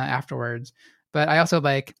afterwards. But I also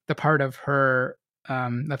like the part of her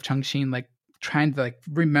of Changxin like trying to like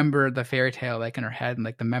remember the fairy tale like in her head, and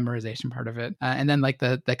like the memorization part of it, and then like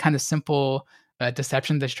the kind of simple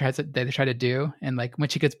deception that they try to do. And like when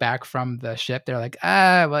she gets back from the ship, they're like,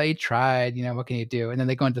 well, he tried, what can you do? And then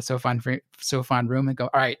they go into Sofan room and go,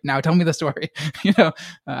 all right, now tell me the story.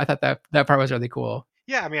 I thought that part was really cool.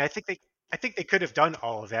 Yeah, I mean, I think they could have done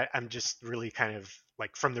all of that. I'm just really kind of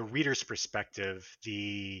like, from the reader's perspective,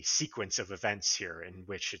 the sequence of events here in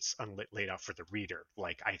which it's laid out for the reader.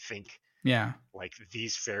 Like, I think, yeah, like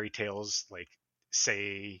these fairy tales, like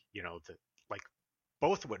say, like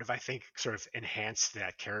both would have, I think, sort of enhanced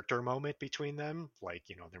that character moment between them. Like,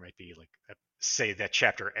 there might be like say that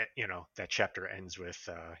chapter, that chapter ends with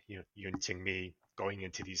Yun Ting Mi going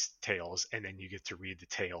into these tales, and then you get to read the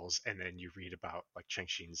tales, and then you read about like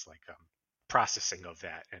Chengxin's like processing of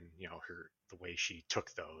that, and the way she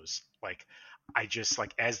took those. Like, I just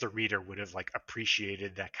like, as the reader, would have like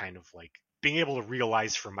appreciated that kind of like being able to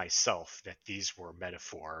realize for myself that these were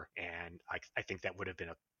metaphor, and I think that would have been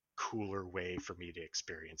a cooler way for me to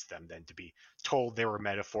experience them than to be told they were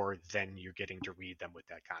metaphor, then you're getting to read them with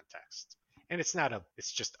that context. And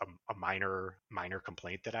it's just a minor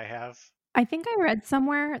complaint that I have. I think I read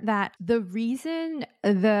somewhere that the reason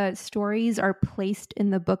the stories are placed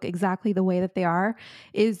in the book exactly the way that they are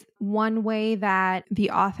is one way that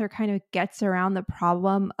the author kind of gets around the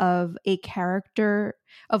problem of a character,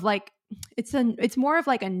 of like, it's more of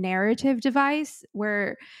like a narrative device,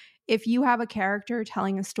 where if you have a character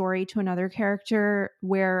telling a story to another character,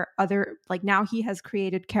 where now he has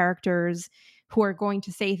created characters who are going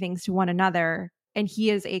to say things to one another, and he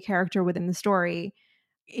is a character within the story,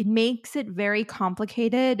 it makes it very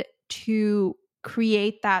complicated to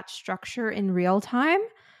create that structure in real time,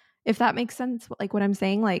 if that makes sense. Like what I'm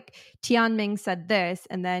saying, like Tianming said this,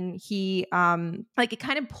 and then he like, it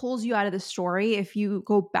kind of pulls you out of the story. If you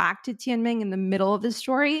go back to Tianming in the middle of the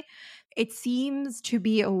story, it seems to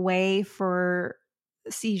be a way for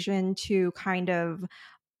Xijin to kind of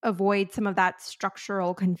avoid some of that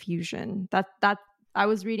structural confusion. That I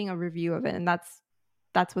was reading a review of it, and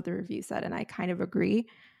that's what the review said, and I kind of agree.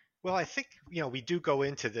 Well, I think we do go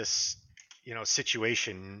into this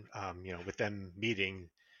situation with them meeting,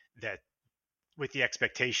 that with the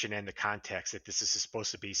expectation and the context that this is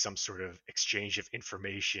supposed to be some sort of exchange of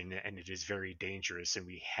information, and it is very dangerous, and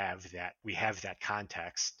we have that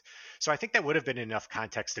context. So I think that would have been enough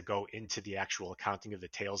context to go into the actual accounting of the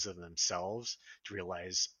tales of themselves, to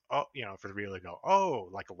realize, for the reader to go,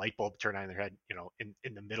 like a light bulb turn on in their head,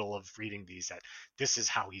 in the middle of reading these, that this is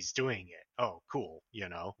how he's doing it. Oh, cool.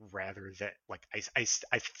 Rather than like, I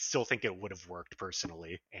still think it would have worked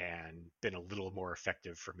personally and been a little more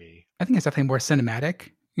effective for me. I think it's definitely more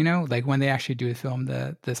cinematic, like when they actually do film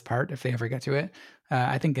this part, if they ever get to it.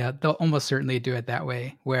 I think they'll almost certainly do it that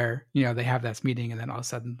way, where they have this meeting, and then all of a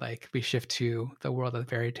sudden, like, we shift to the world of the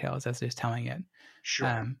fairy tales as they're telling it. Sure.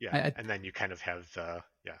 And then you kind of have the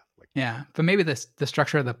but maybe the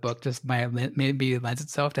structure of the book just maybe lends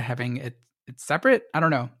itself to having it's separate. I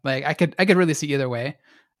don't know. Like, I could really see either way.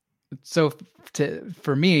 So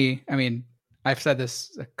for me, I mean, I've said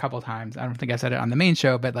this a couple times. I don't think I said it on the main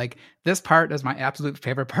show, but like, this part is my absolute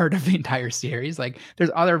favorite part of the entire series. Like,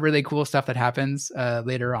 there's other really cool stuff that happens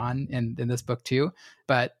later on in this book too.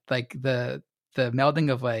 But like the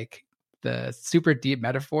melding of like the super deep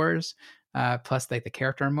metaphors plus like the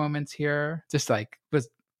character moments here just like was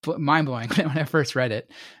mind blowing when I first read it.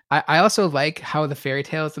 I also like how the fairy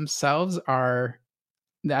tales themselves are.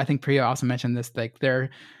 I think Priya also mentioned this. Like they're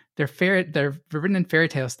written in fairy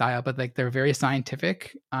tale style, but like they're very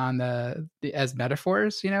scientific on the as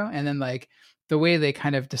metaphors, and then like the way they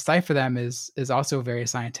kind of decipher them is also very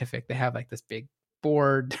scientific. They have like this big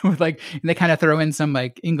bored with like, and they kind of throw in some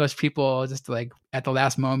like English people just to, like at the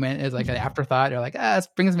last moment as like an afterthought. They're like, let's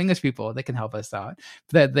bring some English people. They can help us out.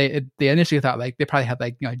 But they initially thought like they probably had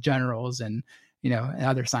like, you know, generals and, you know, and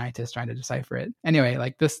other scientists trying to decipher it. Anyway,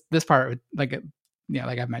 like this part, like, you know,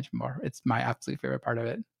 like I've mentioned more, it's my absolute favorite part of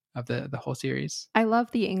it, of the whole series. I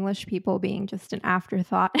love the English people being just an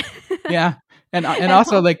afterthought. Yeah. And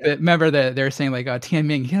also like remember that they're saying like,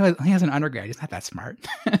 Tianming, he has an undergrad. He's not that smart.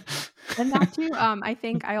 And that too, I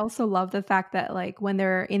think I also love the fact that like when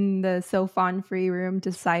they're in the Sofan free room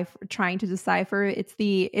trying to decipher, it's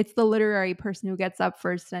the literary person who gets up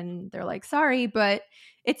first and they're like, sorry, but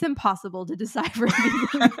it's impossible to decipher.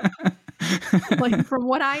 Like from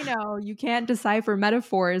what I know, you can't decipher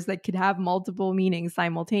metaphors that could have multiple meanings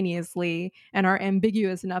simultaneously and are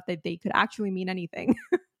ambiguous enough that they could actually mean anything.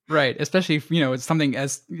 Right, especially if, you know, it's something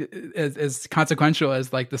as consequential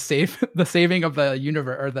as like the saving of the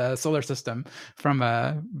universe or the solar system from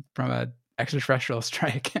a extraterrestrial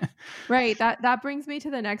strike. Right. That brings me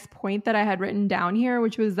to the next point that I had written down here,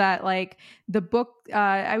 which was that like the book,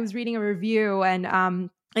 I was reading a review and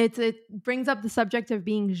it brings up the subject of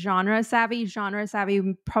being genre savvy. Genre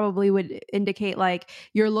savvy probably would indicate like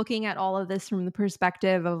you're looking at all of this from the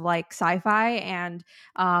perspective of like sci-fi, and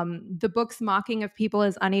the book's mocking of people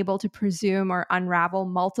as unable to presume or unravel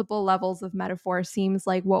multiple levels of metaphor seems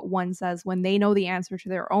like what one says when they know the answer to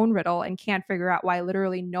their own riddle and can't figure out why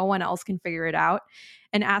literally no one else can figure it out.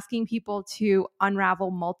 And asking people to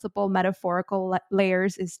unravel multiple metaphorical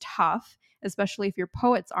layers is tough, especially if your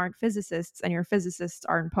poets aren't physicists and your physicists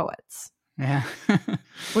aren't poets. Yeah.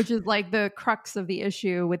 Which is like the crux of the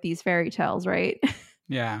issue with these fairy tales, right?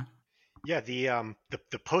 Yeah. Yeah,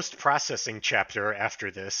 the post-processing chapter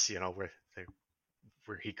after this, you know, where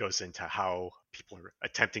he goes into how people are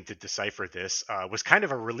attempting to decipher this, was kind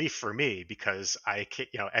of a relief for me, because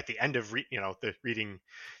you know, at the end of reading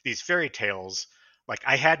these fairy tales, like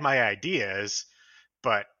I had my ideas,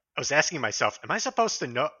 but I was asking myself, am I supposed to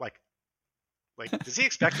know, like, does he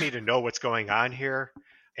expect me to know what's going on here?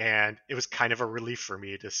 And it was kind of a relief for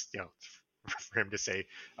me to, you know, for him to say,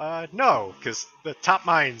 no, because the top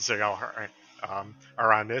minds are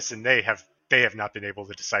on this, and they have not been able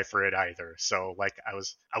to decipher it either. So like I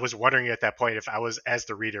was wondering at that point if I was, as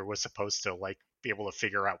the reader, was supposed to like be able to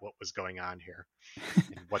figure out what was going on here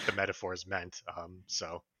and what the metaphors meant.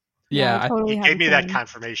 So yeah, totally he gave me that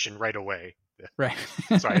confirmation right away. Right.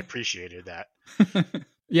 So I appreciated that.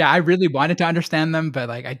 Yeah, I really wanted to understand them, but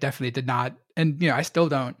like I definitely did not, and you know, I still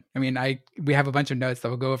don't. I mean, we have a bunch of notes that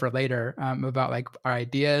we'll go over later about like our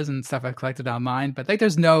ideas and stuff I've collected online, but like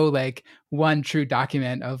there's no like one true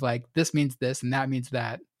document of like this means this and that means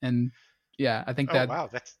that, and yeah, I think that. Wow,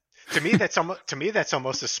 that's to me that's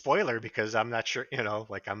almost a spoiler, because I'm not sure, you know,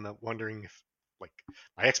 like I'm wondering if, like,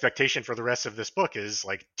 my expectation for the rest of this book is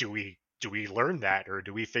like, do we learn that, or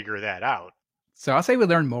do we figure that out? So I'll say we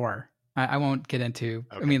learn more. I won't get into,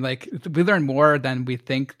 Okay. I mean, like we learn more than we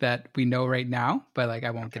think that we know right now, but like,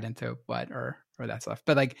 I won't get into what or that stuff,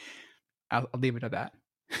 but like, I'll leave it at that.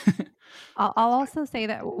 I'll also say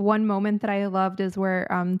that one moment that I loved is where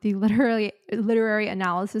the literary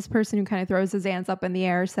analysis person who kind of throws his hands up in the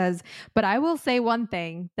air says, but I will say one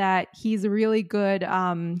thing, that he's really good.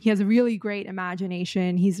 He has a really great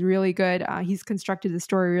imagination. He's really good. He's constructed the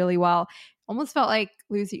story really well. Almost felt like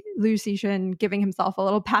Lucy Shen giving himself a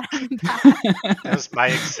little pat on the back. That was my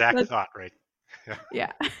exact thought, right?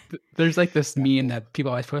 Yeah. There's like this meme that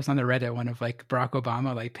people always post on the Reddit, one of like Barack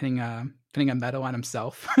Obama like pinning a medal on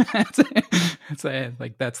himself. it's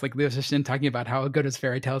like that's like Lucy Shen talking about how good his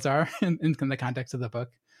fairy tales are in the context of the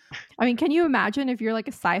book. I mean, can you imagine if you're like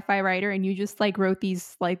a sci-fi writer and you just like wrote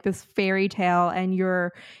these like this fairy tale and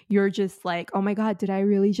you're just like, oh my God, did I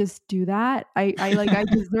really just do that? I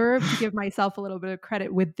deserve to give myself a little bit of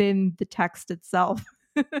credit within the text itself.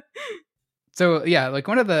 So yeah, like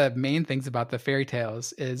one of the main things about the fairy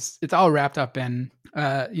tales is it's all wrapped up in,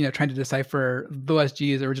 trying to decipher Louis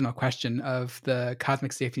G's original question of the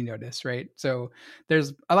cosmic safety notice, right? So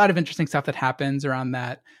there's a lot of interesting stuff that happens around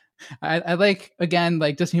that. I like, again,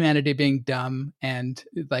 like just humanity being dumb and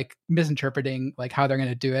like misinterpreting like how they're going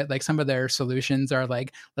to do it. Like some of their solutions are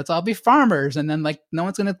like, let's all be farmers. And then like, no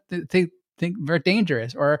one's going to think we're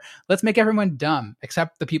dangerous, or let's make everyone dumb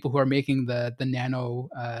except the people who are making the nano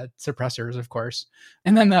suppressors, of course.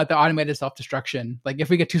 And then the automated self-destruction. Like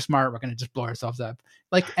if we get too smart, we're going to just blow ourselves up.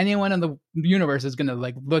 Like anyone in the universe is going to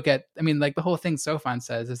like look at, I mean, like the whole thing Sofan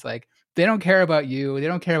says is like, they don't care about you. They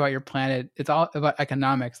don't care about your planet. It's all about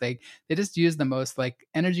economics. Like they just use the most like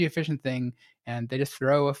energy efficient thing, and they just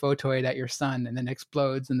throw a photoid at your sun and then it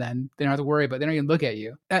explodes, and then they don't have to worry, but they don't even look at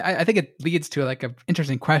you. I think it leads to like an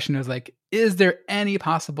interesting question is like, is there any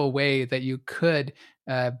possible way that you could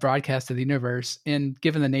broadcast to the universe, and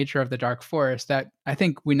given the nature of the dark forest, that I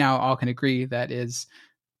think we now all can agree that is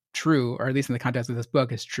true, or at least in the context of this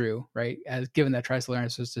book is true, right? As given that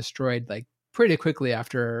Trisolaris was destroyed like pretty quickly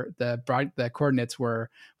after the coordinates were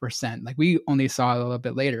sent. Like we only saw it a little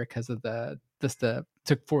bit later because of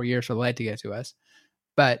took 4 years for the light to get to us.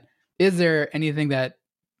 But is there anything that,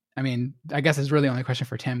 I mean, I guess it's really only a question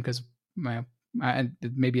for Tim because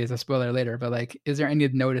maybe it's a spoiler later, but like, is there any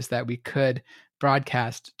notice that we could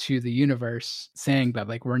broadcast to the universe saying that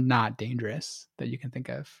like we're not dangerous that you can think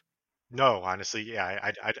of? No, honestly,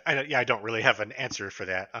 yeah, I don't really have an answer for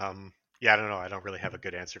that. Yeah, I don't know. I don't really have a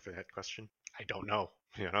good answer for that question. I don't know.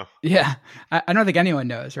 Yeah, I don't think anyone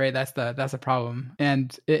knows, right? That's the problem,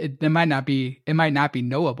 and it might not be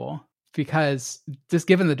knowable because just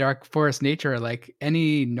given the dark forest nature, like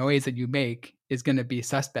any noise that you make is going to be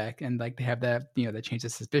suspect, and like they have that the change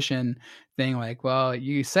of suspicion thing. Like, well,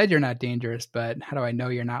 you said you're not dangerous, but how do I know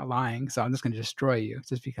you're not lying? So I'm just going to destroy you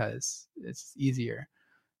just because it's easier.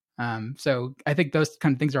 So I think those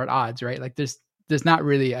kind of things are at odds, right? Like there's not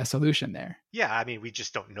really a solution there. Yeah, I mean, we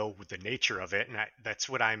just don't know the nature of it, and that's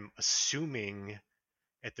what I'm assuming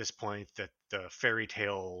at this point, that the fairy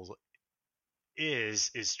tale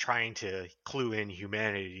is trying to clue in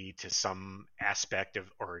humanity to some aspect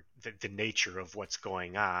of, or the nature of what's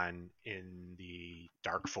going on in the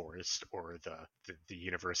dark forest, or the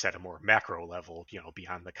universe at a more macro level,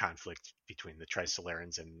 beyond the conflict between the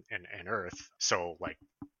Trisolarans and Earth. So like,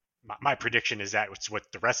 my prediction is that it's what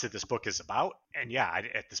the rest of this book is about. And yeah,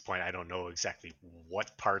 at this point, I don't know exactly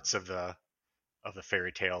what parts of the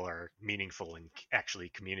fairy tale are meaningful in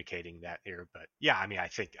actually communicating that here. But yeah, I mean, I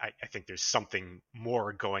think there's something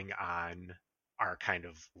more going on, our kind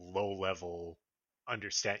of low level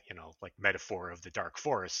understand, like metaphor of the dark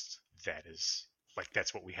forest, that is like,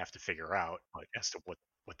 that's what we have to figure out. But as to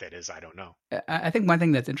what that is, I don't know. I think one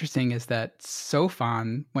thing that's interesting is that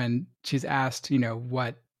Sofan, when she's asked,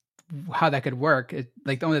 how that could work,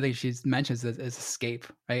 like the only thing she mentions is escape,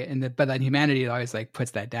 right? But then humanity always like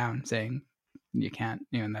puts that down, saying you can't,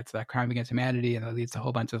 and that's that crime against humanity, and that leads to a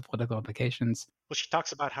whole bunch of political implications. Well, she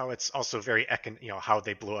talks about how it's also very how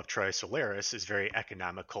they blew up Trisolaris is very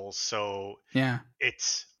economical. So yeah,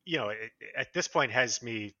 it's at this point has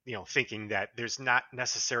me thinking that there's not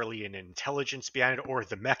necessarily an intelligence behind it, or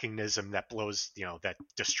the mechanism that blows that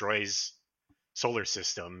destroys solar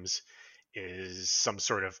systems is some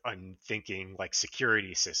sort of unthinking like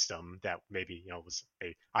security system that maybe was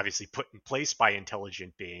obviously put in place by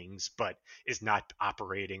intelligent beings, but is not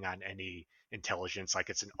operating on any intelligence, like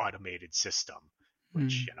it's an automated system,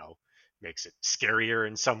 which makes it scarier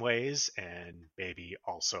in some ways, and maybe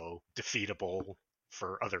also defeatable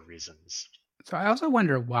for other reasons. So I also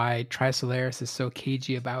wonder why Trisolaris is so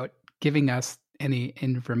cagey about giving us any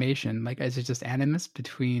information. Like, is it just animus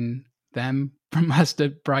between them from us to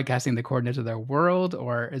broadcasting the coordinates of their world,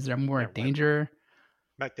 or is there more danger?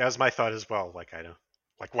 That was my thought as well. Like, I don't,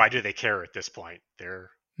 like, why do they care at this point? They're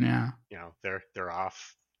they're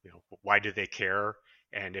off. Why do they care?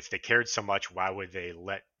 And if they cared so much, why would they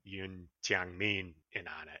let Yun Tiangmin in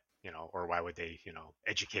on it? Or why would they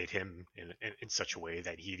educate him in such a way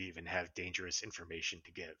that he'd even have dangerous information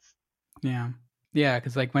to give? Yeah,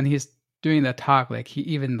 because like when he's doing the talk, like he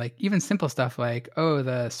even simple stuff like, oh,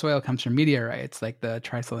 the soil comes from meteorites, like the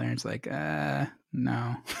Trisolarans like,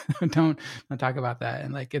 no, don't talk about that.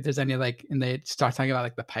 And like if there's any like, and they start talking about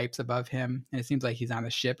like the pipes above him, and it seems like he's on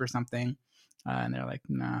the ship or something, and they're like,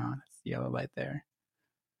 no, that's the yellow light there.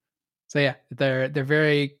 So yeah, they're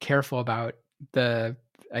very careful about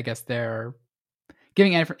I guess they're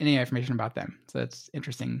giving any information about them. So it's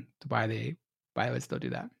interesting why they would still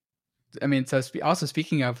do that. I mean, so also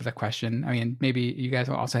speaking of the question, I mean, maybe you guys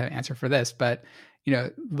will also have an answer for this, but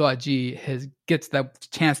Luo Ji gets the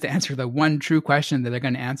chance to answer the one true question that they're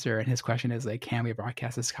going to answer, and his question is like, can we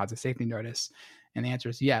broadcast this cause of safety notice? And the answer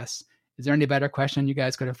is yes. Is there any better question you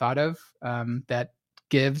guys could have thought of that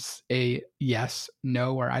gives a yes,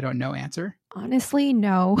 no, or I don't know answer? Honestly,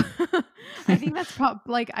 no. I think that's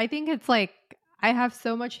I think it's like, I have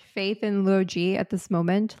so much faith in Luo Ji at this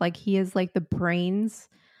moment. Like, he is like the brains.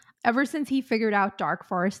 Ever since he figured out dark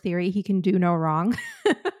forest theory, he can do no wrong.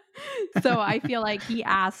 So I feel like he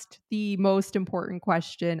asked the most important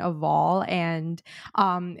question of all. And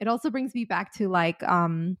it also brings me back to like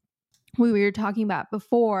what we were talking about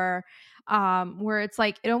before, where it's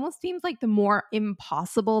like it almost seems like the more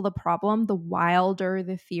impossible the problem, the wilder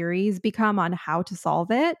the theories become on how to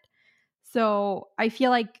solve it. So I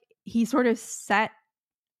feel like he sort of set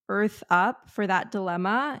Earth up for that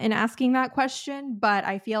dilemma in asking that question, but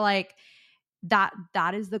I feel like that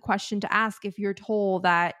is the question to ask if you're told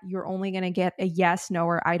that you're only going to get a yes, no,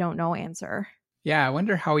 or I don't know answer. Yeah, I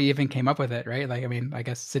wonder how he even came up with it, right? Like, I mean, I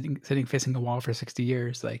guess sitting facing a wall for 60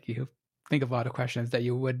 years, like you think of a lot of questions that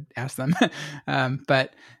you would ask them.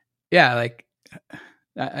 But yeah, like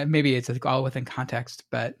maybe it's like all within context,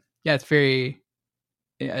 but yeah, it's very,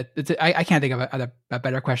 I can't think of a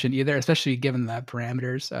better question either, especially given the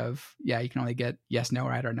parameters of, yeah, you can only get yes, no,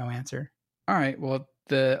 or I don't know answer. All right. Well,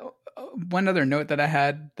 the one other note that I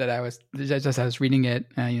had that I was reading it,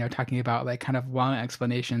 talking about like kind of long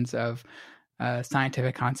explanations of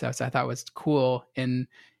scientific concepts, I thought was cool. And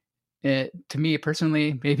it, to me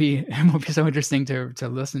personally, maybe it won't be so interesting to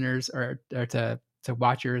listeners or to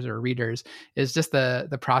watchers or readers, is just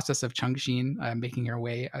the process of Changxin making her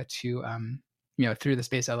way to through the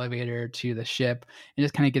space elevator to the ship, and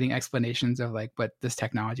just kind of getting explanations of like what this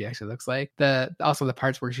technology actually looks like. Also the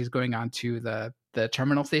parts where she's going on to the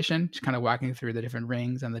terminal station, she's kind of walking through the different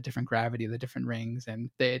rings and the different gravity of the different rings, and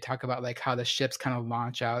they talk about like how the ships kind of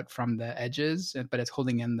launch out from the edges, but it's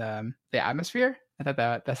holding in the atmosphere. I thought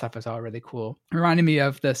that stuff was all really cool. It reminded me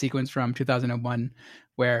of the sequence from 2001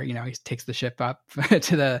 where he takes the ship up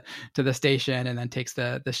to the station and then takes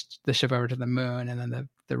the ship over to the moon, and then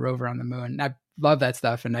the rover on the moon. I love that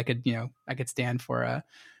stuff, and I could stand for a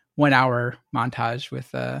 1 hour montage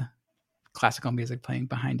with classical music playing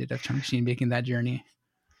behind it of Changxin making that journey.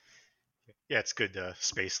 Yeah, it's good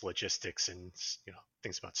space logistics and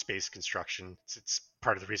things about space construction. It's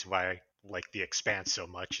part of the reason why I like The Expanse so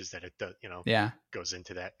much, is that it goes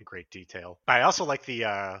into that in great detail. But I also like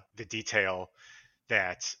the detail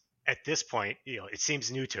that at this point, it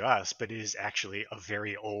seems new to us, but it is actually a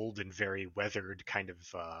very old and very weathered kind of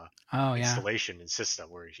installation and system,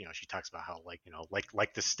 where she talks about how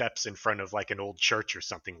like the steps in front of like an old church or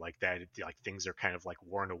something like that, like things are kind of like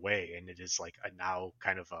worn away, and it is like now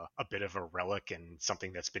kind of a bit of a relic and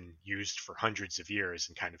something that's been used for hundreds of years,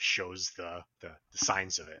 and kind of shows the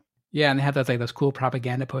signs of it. Yeah, and they have those cool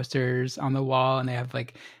propaganda posters on the wall, and they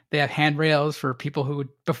have handrails for people who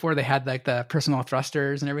before they had like the personal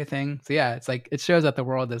thrusters and everything. So yeah, it's like it shows that the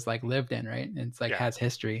world is like lived in, right? And it's like has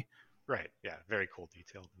history. Right. Yeah. Very cool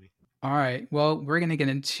detail to me. All right. Well, we're gonna get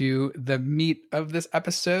into the meat of this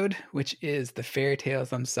episode, which is the fairy tales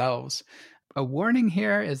themselves. A warning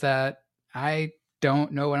here is that I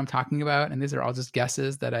don't know what I'm talking about, and these are all just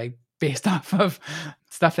guesses that I based off of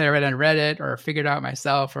stuff that I read on Reddit or figured out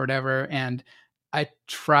myself or whatever. And I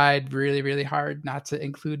tried really, really hard not to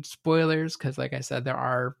include spoilers, because like I said, there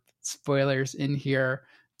are spoilers in here,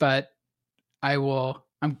 but I'm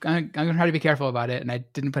going to try to be careful about it. And I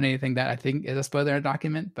didn't put anything that I think is a spoiler in a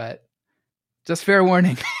document, but just fair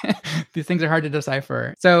warning, these things are hard to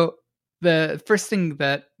decipher. So the first thing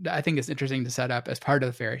that I think is interesting to set up as part of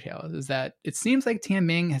the fairy tale is that it seems like Tian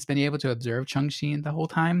Ming has been able to observe Changxin the whole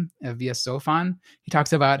time via Sofan. He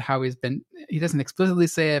talks about how he doesn't explicitly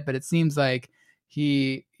say it, but it seems like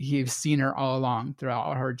he's seen her all along throughout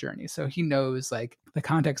all her journey. So he knows like the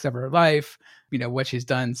context of her life, what she's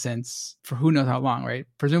done since for who knows how long, right?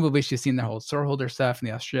 Presumably she's seen the whole Soreholder stuff and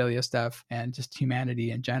the Australia stuff and just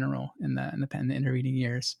humanity in general in the intervening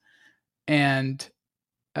years. And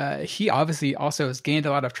he obviously also has gained a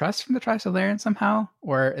lot of trust from the Trisolarans somehow,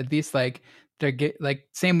 or at least like they're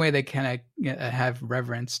same way they kind of have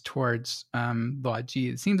reverence towards Luo Ji.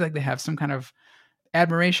 It seems like they have some kind of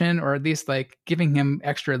admiration, or at least like giving him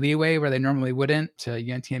extra leeway where they normally wouldn't, to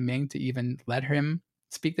Yuan Tianming to even let him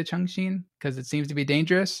speak to Changxin, because it seems to be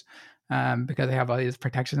dangerous, because they have all these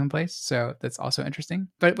protections in place. So that's also interesting.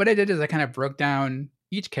 But what I did is I kind of broke down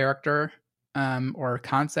each character or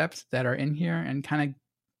concept that are in here and kind of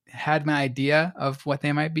had my idea of what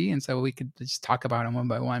they might be, and so we could just talk about them one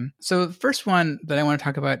by one. So the first one that I want to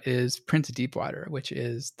talk about is Prince Deepwater, which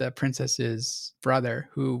is the princess's brother,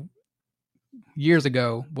 who years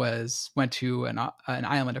ago went to an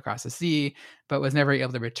island across the sea, but was never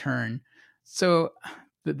able to return. So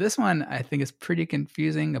this one I think is pretty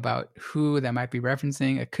confusing about who that might be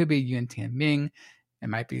referencing. It could be Yuan Tianming, it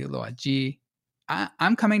might be Luo Ji.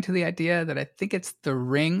 I'm coming to the idea that I think it's the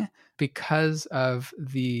ring, because of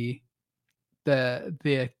the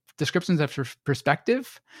descriptions of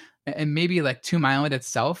perspective, and maybe like Tomb Island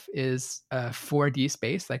itself is a 4D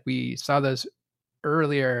space. Like we saw those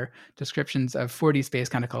earlier descriptions of 4D space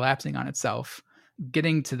kind of collapsing on itself.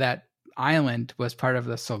 Getting to that island was part of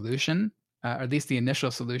the solution, or at least the initial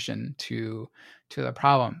solution to the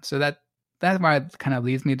problem. So that that's why it kind of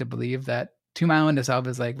leads me to believe that Tomb Island itself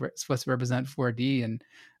is like supposed to represent 4D, and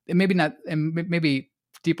maybe not, and maybe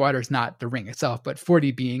Deepwater is not the ring itself, but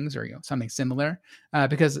 4D beings or something similar.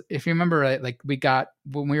 Because if you remember, right, like we got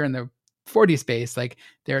when we were in the 4D space, like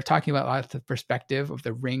they were talking about a lot of the perspective of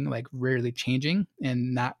the ring, like rarely changing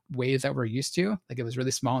in not ways that we're used to. Like it was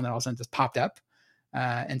really small and then all of a sudden just popped up,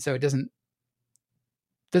 and so it doesn't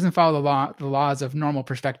follow the laws of normal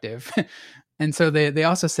perspective. And so they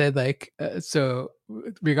also said like so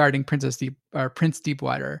regarding Prince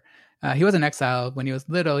Deepwater, he was in exile. When he was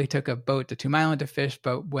little, he took a boat to Tomb Island to fish,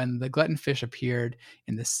 but when the gluttonfish appeared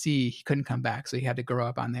in the sea, he couldn't come back, so he had to grow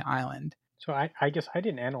up on the island. So I guess I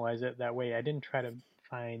didn't analyze it that way. I didn't try to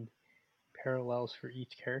find parallels for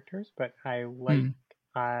each characters, but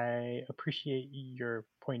I appreciate your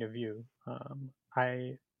point of view.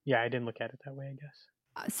 I didn't look at it that way, I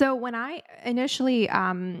guess. So when I initially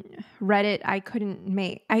read it, I couldn't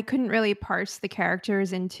really parse the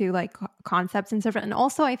characters into like concepts and stuff. And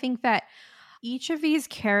also I think that each of these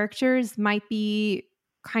characters might be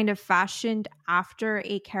kind of fashioned after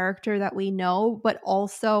a character that we know, but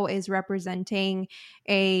also is representing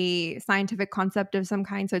a scientific concept of some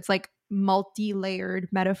kind. So it's like multi-layered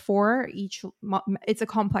metaphor. It's a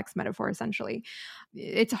complex metaphor, essentially.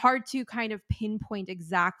 It's hard to kind of pinpoint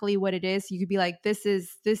exactly what it is. You could be like, this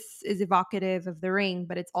is evocative of the ring,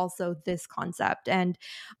 but it's also this concept. And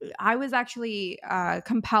I was actually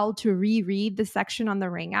compelled to reread the section on the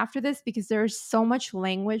ring after this, because there's so much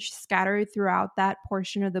language scattered throughout that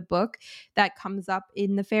portion of the book that comes up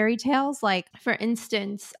in the fairy tales. Like, for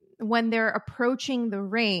instance, when they're approaching the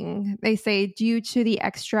ring, they say, due to the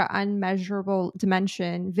extra unmeasurable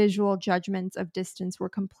dimension, visual judgments of distance were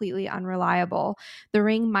completely unreliable. The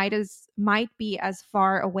ring might be as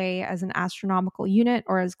far away as an astronomical unit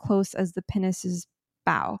or as close as the pinnace's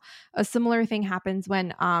bow. A similar thing happens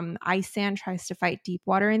when Isan tries to fight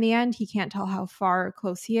Deepwater in the end. He can't tell how far or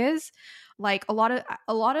close he is. Like a lot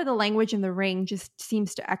of the language in the ring just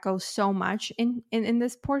seems to echo so much in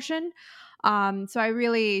this portion. So I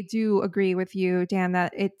really do agree with you, Dan,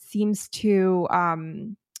 that it seems to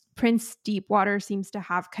Prince Deepwater seems to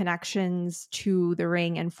have connections to the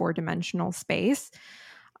ring and four-dimensional space.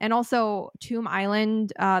 And also Tomb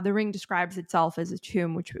Island, the ring describes itself as a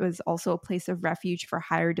tomb, which was also a place of refuge for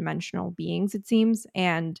higher dimensional beings, it seems.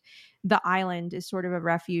 And the island is sort of a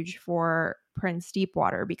refuge for Prince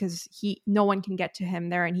Deepwater because no one can get to him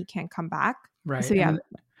there and he can't come back. Right. So yeah.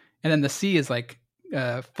 And then the sea is like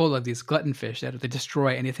full of these gluttonfish that they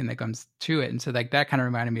destroy anything that comes to it. And so like that kind of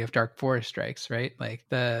reminded me of Dark Forest Strikes, right? Like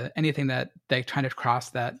anything that they trying to cross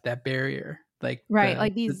that barrier. Like right,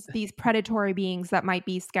 like these predatory beings that might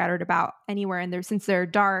be scattered about anywhere, and since they're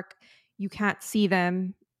dark, you can't see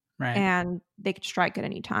them, right? And they could strike at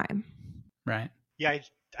any time. Right. Yeah,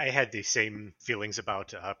 I had the same feelings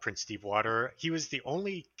about Prince Deepwater. He was the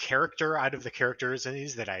only character out of the characters in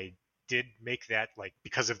these that I did make that, like,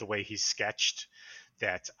 because of the way he's sketched,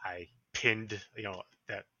 that I pinned,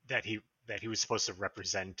 that he was supposed to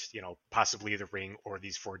represent, possibly the ring or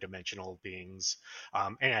these four-dimensional beings.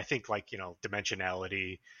 And I think, like,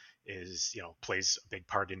 dimensionality is, plays a big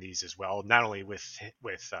part in these as well, not only with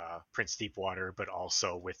Prince Deepwater, but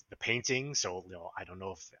also with the painting. So, I don't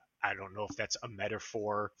know if that's a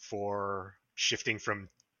metaphor for shifting from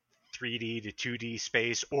 3D to 2D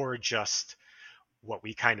space, or just what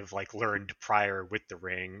we kind of like learned prior with the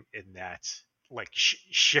ring, in that like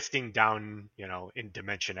shifting down, in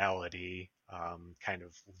dimensionality, kind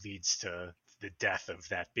of leads to the death of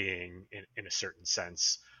that being in a certain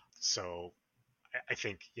sense. So I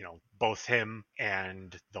think, both him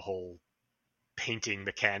and the whole painting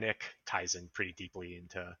mechanic ties in pretty deeply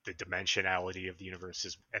into the dimensionality of the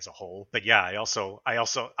universe as a whole. But yeah, I also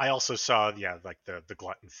saw, like the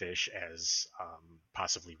gluttonfish as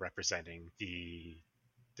possibly representing the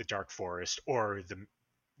dark forest, or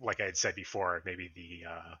like I had said before, maybe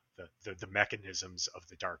the mechanisms of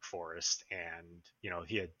the dark forest. And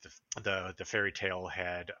he had the fairy tale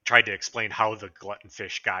had tried to explain how the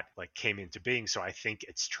gluttonfish came into being. So I think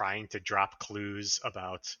it's trying to drop clues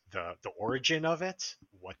about the origin of it.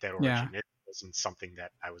 What that origin is wasn't something that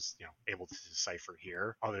I was able to decipher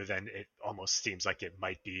here, other than it almost seems like it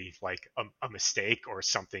might be like a mistake or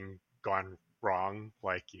something gone wrong,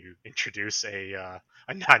 like you introduce a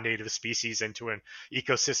non-native species into an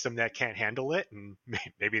ecosystem that can't handle it, and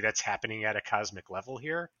maybe that's happening at a cosmic level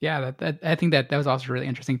here. Yeah, I think that was also a really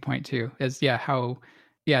interesting point too, is how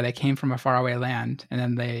they came from a faraway land, and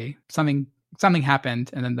then something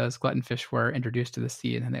happened, and then those gluttonfish were introduced to the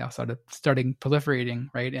sea, and then they all started proliferating,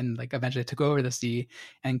 right? And like eventually took over the sea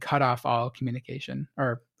and cut off all communication,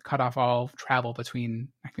 or cut off all travel between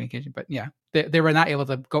communication. But yeah, they were not able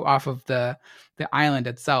to go off of the island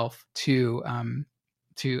itself to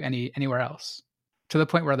anywhere else, to the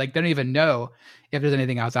point where like they don't even know if there's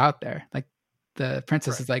anything else out there. Like the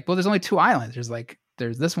princess is like, well, there's only 2 islands.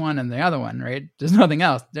 There's this one and the other one, right? There's nothing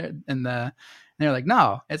else there. And they're like,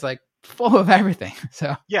 no, it's like full of everything.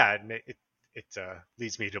 So yeah, it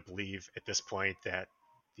leads me to believe at this point that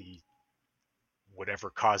the whatever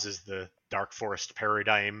causes the dark forest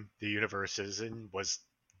paradigm the universe is in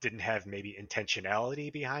didn't have maybe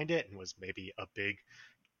intentionality behind it, and was maybe a big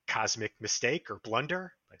cosmic mistake or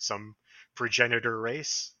blunder by some progenitor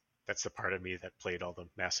race. That's the part of me that played all the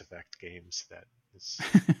Mass Effect games that is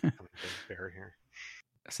coming to bear here.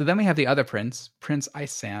 So then we have the other prince, Prince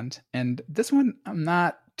Iceland, and this one I'm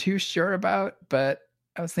not too sure about, but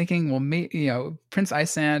I was thinking, well, Prince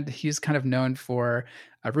Iceland, he's kind of known for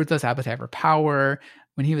a ruthless appetite for power.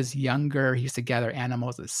 When he was younger, he used to gather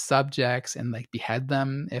animals as subjects and like behead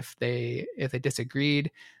them if they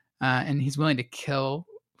disagreed. And he's willing to kill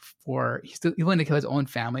he's willing to kill his own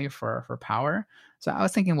family for power. So I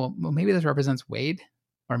was thinking, well, maybe this represents Wade,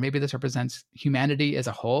 or maybe this represents humanity as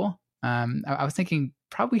a whole. I was thinking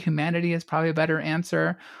probably humanity is probably a better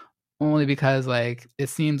answer, only because like it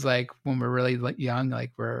seems like when we're really young,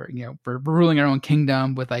 like we're ruling our own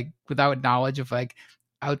kingdom without knowledge of like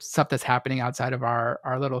stuff that's happening outside of our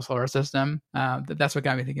little solar system. That's what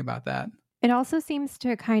got me thinking about that. It also seems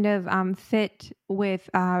to kind of fit with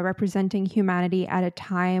representing humanity at the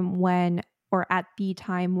time when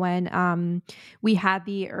we had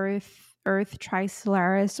the Earth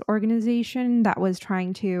Trisolaris organization that was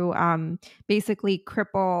trying to basically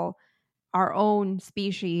cripple our own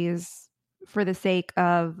species for the sake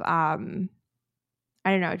of I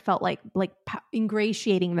don't know, it felt like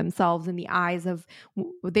ingratiating themselves in the eyes of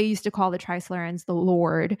what they used to call the Trisolarans the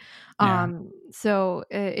Lord. Yeah. So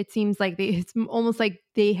it seems like it's almost like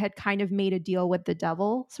they had kind of made a deal with the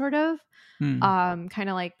devil, sort of. Kind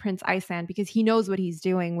of like Prince Iceland, because he knows what he's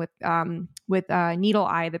doing with Needle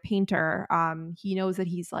Eye, the painter. He knows that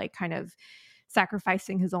he's like kind of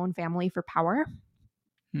sacrificing his own family for power.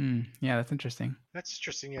 Yeah, that's interesting. That's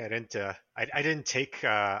interesting. Yeah, I didn't take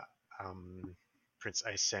Prince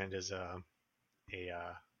Iceland as a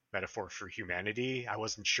metaphor for humanity. I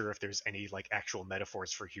wasn't sure if there's any like actual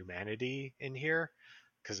metaphors for humanity in here,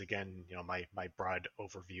 because again, my broad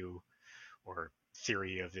overview or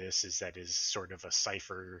theory of this is sort of a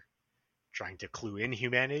cipher trying to clue in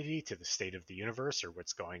humanity to the state of the universe or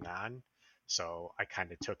what's going on. So I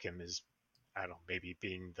kind of took him as, I don't know, maybe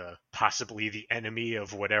being possibly the enemy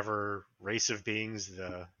of whatever race of beings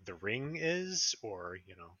the ring is, or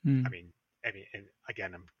I mean, and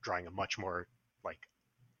again, I'm drawing a much more like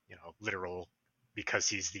literal, because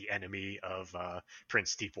he's the enemy of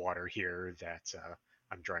Prince Deepwater here, that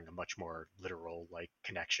I'm drawing a much more literal like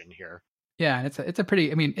connection here. Yeah, and it's a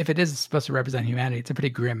pretty, I mean, if it is supposed to represent humanity, it's a pretty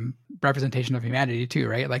grim representation of humanity too,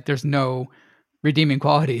 right? Like there's no redeeming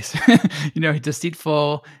qualities.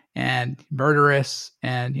 Deceitful and murderous,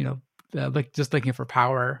 and like just looking for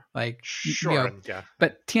power. Like sure, yeah.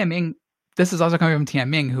 But Tian Ming, this is also coming from Tian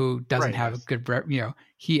Ming, who doesn't Right, have a good,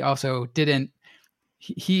 he also didn't.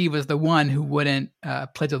 He was the one who wouldn't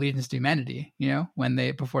pledge allegiance to humanity,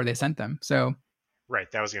 before they sent them. So. Right,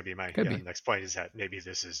 that was going to be my next point, is that maybe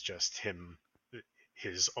this is just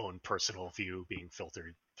his own personal view being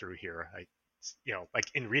filtered through here. Like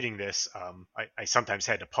in reading this, I sometimes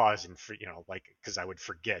had to pause and, because I would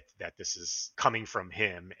forget that this is coming from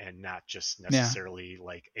him and not just necessarily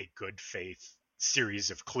like a good faith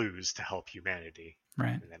series of clues to help humanity.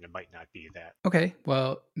 Right. And then it might not be that. Okay,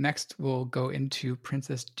 well, next we'll go into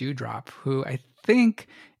Princess Dewdrop, who I think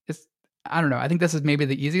is, I don't know, I think this is maybe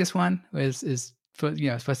the easiest one, is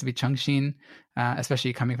supposed to be Chengxin,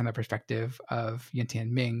 especially coming from the perspective of Yin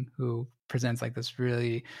Tian Ming, who presents like this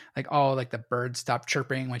really like all like the birds stop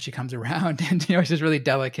chirping when she comes around, and she's really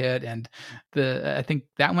delicate, and I think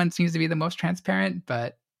that one seems to be the most transparent,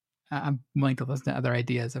 but I'm willing to listen to other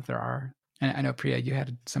ideas if there are. And I know Priya, you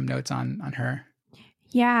had some notes on her.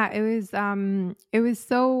 Yeah, it was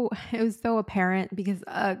so apparent, because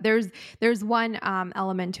there's one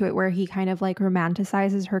element to it where he kind of like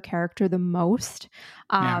romanticizes her character the most,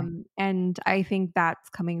 and I think that's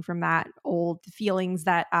coming from that old feelings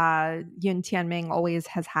that Yin Tianming always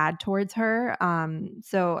has had towards her.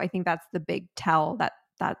 So I think that's the big tell that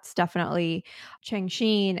that's definitely Chang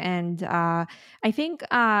Xin. And I think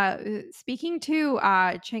speaking to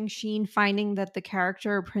Chang Xin, finding that the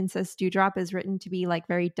character Princess Dewdrop is written to be like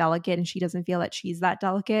very delicate, and she doesn't feel that she's that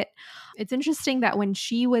delicate. It's interesting that when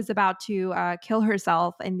she was about to kill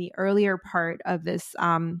herself in the earlier part of this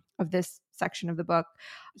section of the book,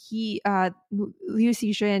 Liu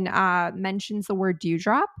Cixin mentions the word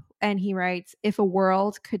dewdrop, and he writes, "If a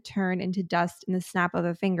world could turn into dust in the snap of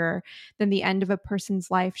a finger, then the end of a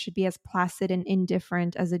person's life should be as placid and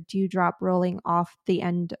indifferent as a dewdrop rolling off the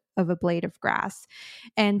end of a blade of grass."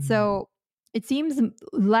 And so it seems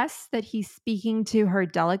less that he's speaking to her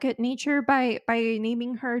delicate nature by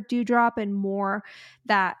naming her dewdrop, and more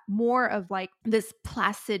of like this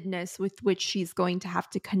placidness with which she's going to have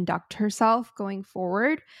to conduct herself going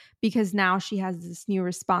forward, because now she has this new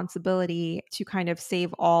responsibility to kind of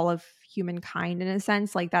save all of humankind in a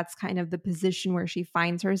sense. Like that's kind of the position where she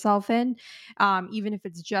finds herself in, even if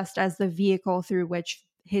it's just as the vehicle through which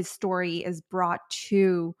his story is brought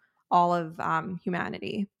to all of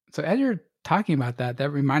humanity. So as you're talking about that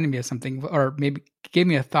reminded me of something, or maybe gave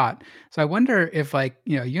me a thought. So I wonder if, like,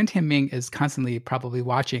 Yun Tianming is constantly probably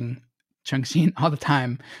watching Chang Xin all the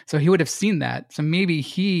time. So he would have seen that. So maybe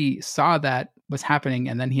he saw that was happening,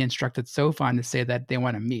 and then he instructed Sofan to say that they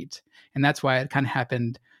want to meet. And that's why it kind of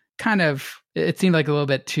happened. It seemed like a little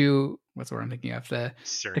bit too, what's the word I'm thinking of?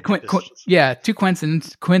 Too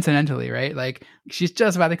coincidentally, right? Like she's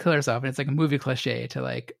just about to kill herself, and it's like a movie cliche to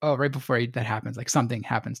like, oh, right before that happens, like something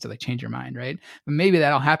happens to like change your mind, right? But maybe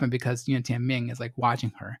that'll happen because Yun Tianming is like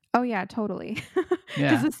watching her. Oh yeah, totally.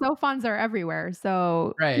 Yeah, because the Sofans are everywhere.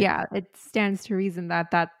 So right. Yeah, it stands to reason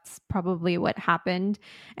that that's probably what happened.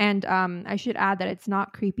 And I should add that it's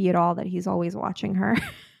not creepy at all that he's always watching her.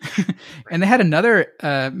 And they had another,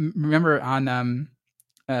 remember on,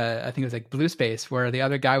 I think it was like Blue Space, where the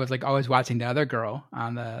other guy was like always watching the other girl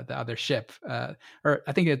on the other ship, or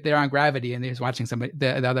I think they're on Gravity, and he was watching somebody,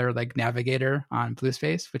 the other like navigator on Blue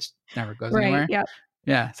Space, which never goes anywhere.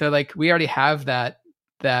 Yeah. So like we already have that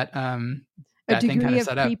a degree of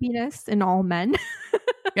creepiness in all men.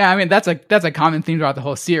 Yeah, I mean that's a common theme throughout the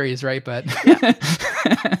whole series, right? But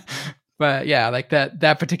but yeah, like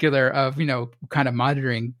that particular of kind of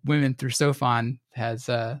monitoring women through Sofan has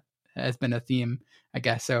been a theme, I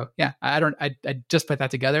guess. So yeah, I just put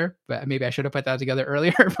that together, but maybe I should have put that together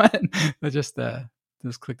earlier, but it just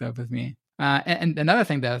clicked up with me. And another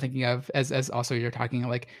thing that I'm thinking of as also you're talking,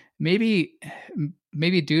 like maybe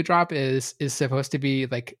Dewdrop is supposed to be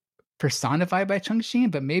like personified by Chang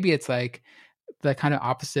Xin, but maybe it's like the kind of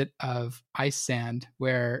opposite of Ice Sand,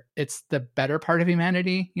 where it's the better part of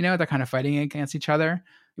humanity. They're kind of fighting against each other.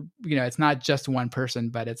 It's not just one person,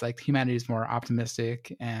 but it's like humanity is more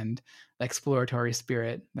optimistic and exploratory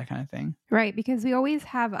spirit, that kind of thing. Right, because we always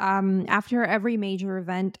have, after every major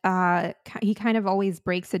event, he kind of always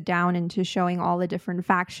breaks it down into showing all the different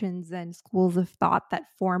factions and schools of thought that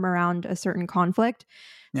form around a certain conflict.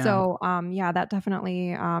 Yeah. So, that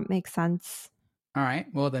definitely makes sense. All right.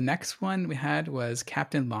 Well, the next one we had was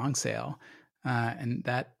Captain Longsail. And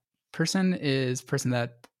that person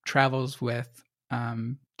that travels with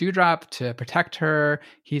Dewdrop to protect her.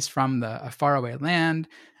 He's from a faraway land.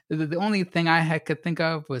 The only thing I could think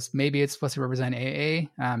of was maybe it's supposed to represent AA.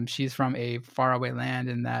 She's from a faraway land,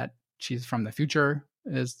 in that she's from the future,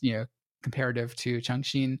 is comparative to Chang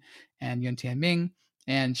Xin and Yun Tianming,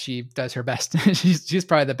 and she does her best. she's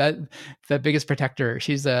probably the biggest protector.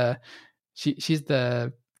 She's the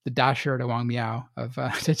dasher to Wang Miao of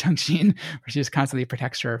to Chang Xin, where she just constantly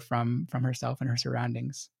protects her from herself and her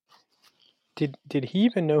surroundings. Did he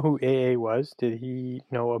even know who AA was? Did he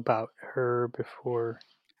know about her before?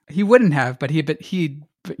 He wouldn't have, but he would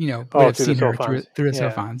have seen her through the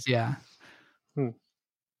Sofans. Yeah.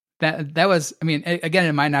 That was, I mean, again,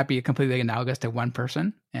 it might not be completely analogous to one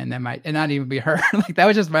person, and it might not even be her. Like that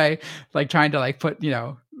was just my trying to put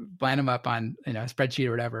line them up on a spreadsheet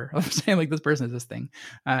or whatever. I'm saying like this person is this thing,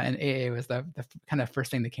 and AA was the kind of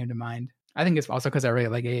first thing that came to mind. I think it's also because I really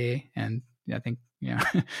like AA, and I think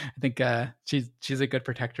she's a good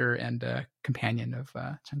protector and companion of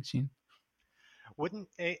Chang Xin. Wouldn't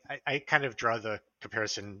I kind of draw the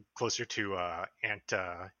comparison closer to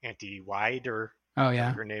Auntie Wide, or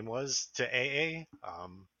her name was, to AA?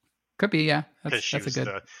 Could be, yeah. Because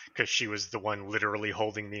she was the one literally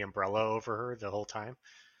holding the umbrella over her the whole time.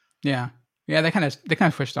 Yeah. They kind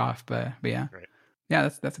of pushed off, but yeah. Right. Yeah,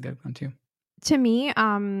 that's a good one too. To me,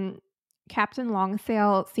 Captain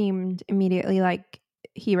Longsail seemed immediately like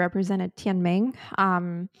he represented Tianming.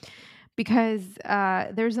 because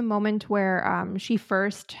there's a moment where she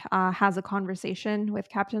first has a conversation with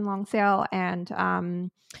Captain Longsail, and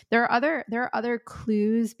there are other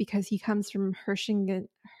clues because he comes from Hershingen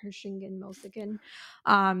Mosigan,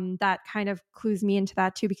 that kind of clues me into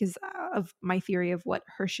that too, because of my theory of what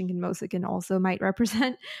Hershingen Mosigan also might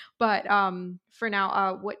represent. But for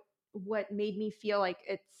now, what made me feel like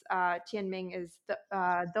it's Tianming is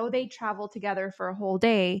though they travel together for a whole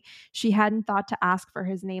day, she hadn't thought to ask for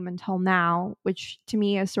his name until now, which to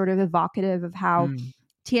me is sort of evocative of how Mm.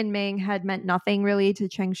 Tianming had meant nothing really to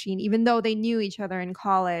Cheng Xin, even though they knew each other in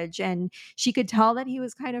college. And she could tell that he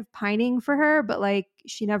was kind of pining for her, but like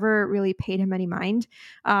she never really paid him any mind.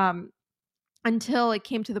 Until it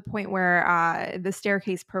came to the point where the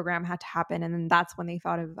staircase program had to happen, and then that's when they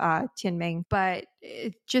thought of Tianming. But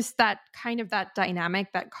just that kind of that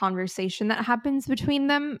dynamic, that conversation that happens between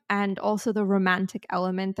them, and also the romantic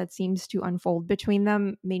element that seems to unfold between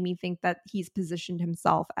them, made me think that he's positioned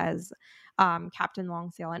himself as Captain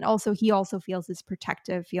Longsail, and also he also feels this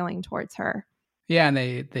protective feeling towards her. Yeah, and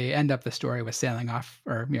they end up the story with sailing off,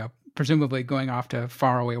 or presumably going off to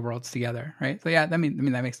faraway worlds together, right? So yeah, I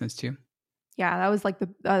mean that makes sense too. Yeah, that was like the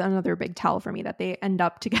another big tell for me that they end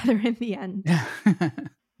up together in the end. Yeah.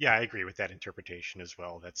 Yeah, I agree with that interpretation as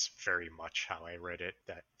well. That's very much how I read it,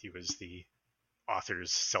 that he was the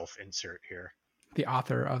author's self-insert here. The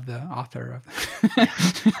author of the author of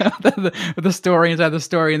the story inside the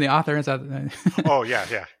story, and the author inside the... Oh,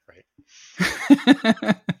 yeah, right.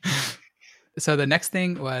 So the next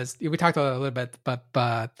thing was, we talked a little bit about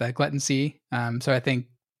the Glutton Sea. So I think,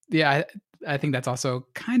 I think that's also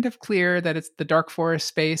kind of clear that it's the dark forest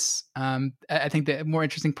space. I think the more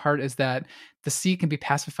interesting part is that the sea can be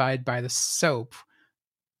pacified by the soap,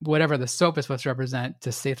 whatever the soap is supposed to represent,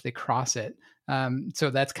 to safely cross it. So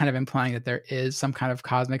that's kind of implying that there is some kind of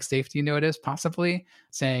cosmic safety notice, possibly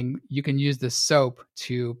saying you can use the soap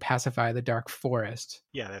to pacify the dark forest.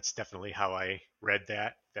 Yeah, that's definitely how I read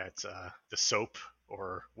that. That the soap,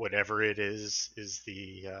 or whatever it is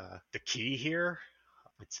the key here.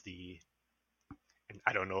 It's the, and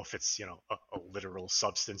I don't know if it's a literal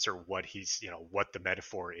substance or what what the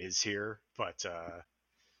metaphor is here, but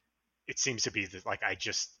it seems to be that, like, I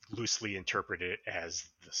just loosely interpret it as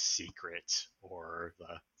the secret, or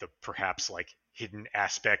the perhaps like hidden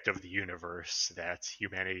aspect of the universe that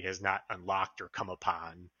humanity has not unlocked or come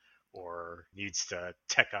upon, or needs to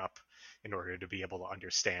tech up in order to be able to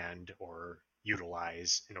understand or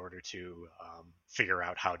utilize in order to figure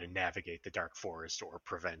out how to navigate the dark forest or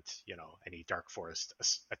prevent any dark forest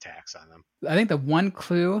attacks on them. I think the one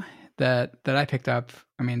clue that I picked up,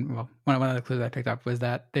 one of the clues I picked up was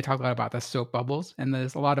that they talk a lot about the soap bubbles, and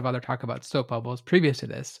there's a lot of other talk about soap bubbles previous to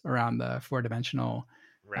this around the four-dimensional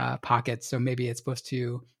pockets. So maybe it's supposed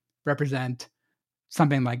to represent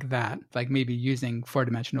something like that, like maybe using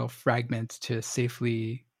four-dimensional fragments to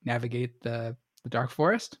safely navigate the dark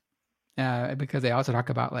forest. Because they also talk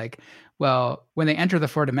about, like, well, when they enter the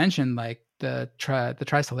fourth dimension, like the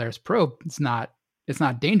Trisolaris probe, it's not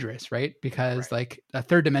dangerous, right? Because like a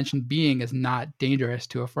third dimension being is not dangerous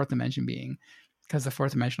to a fourth dimension being, because the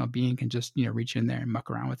fourth dimensional being can just reach in there and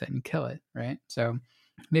muck around with it and kill it, right? So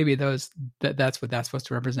maybe that's what that's supposed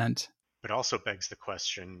to represent. But also begs the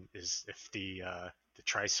question is if the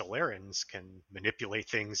Trisolarans can manipulate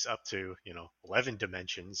things up to 11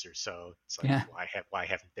 dimensions or so. It's like, why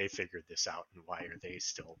haven't they figured this out, and why are they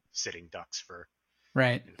still sitting ducks for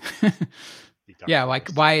right? Yeah, like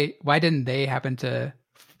why didn't they happen to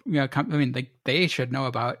like they should know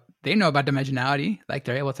about dimensionality, like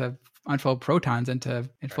they're able to unfold protons into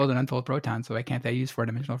enfold and unfold protons, so why can't they use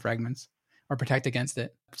four-dimensional fragments or protect against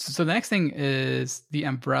it? So the next thing is the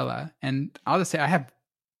umbrella, and I'll just say I have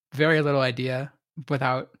very little idea.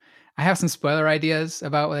 I have some spoiler ideas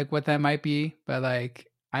about like what that might be, but like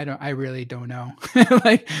I really don't know.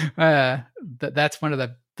 Like that's one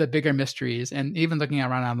of the bigger mysteries. And even looking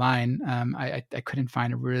around online, I couldn't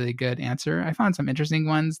find a really good answer. I found some interesting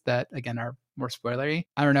ones that again are more spoilery.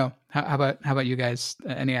 I don't know. How about you guys?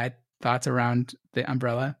 Any thoughts around the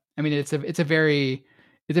umbrella? I mean, it's a very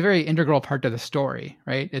integral part of the story,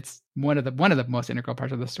 right? It's one of the most integral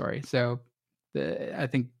parts of the story. So I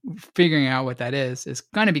think figuring out what that is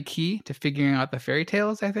going to be key to figuring out the fairy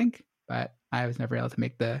tales, I think. But I was never able to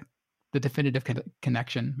make the definitive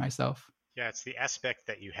connection myself. Yeah, it's the aspect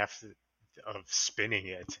that you have of spinning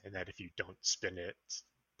it, and that if you don't spin it, it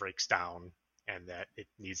breaks down, and that it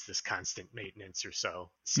needs this constant maintenance or so.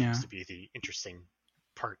 It seems to be the interesting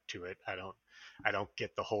part to it. I don't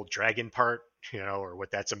get the whole dragon part, or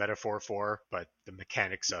what that's a metaphor for, but the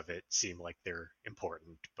mechanics of it seem like they're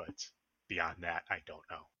important. But beyond that, I don't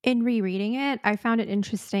know. In rereading it, I found it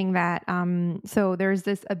interesting that so there's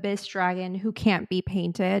this abyss dragon who can't be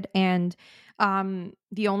painted, and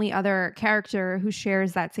the only other character who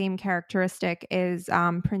shares that same characteristic is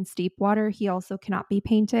Prince Deepwater. He also cannot be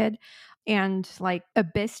painted. And like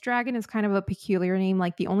abyss dragon is kind of a peculiar name.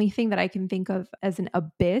 Like the only thing that I can think of as an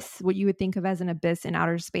abyss, what you would think of as an abyss in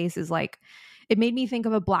outer space, is like it made me think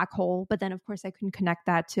of a black hole. But then, of course, I couldn't connect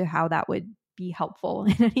that to how that would be helpful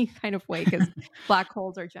in any kind of way because black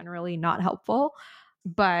holes are generally not helpful.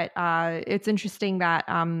 But it's interesting that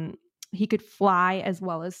he could fly as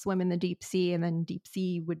well as swim in the deep sea, and then deep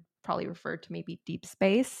sea would probably refer to maybe deep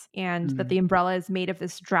space, and that the umbrella is made of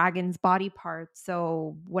this dragon's body part.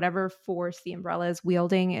 So whatever force the umbrella is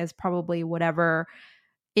wielding is probably whatever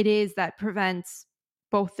it is that prevents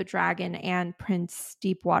both the dragon and Prince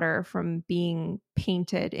Deepwater from being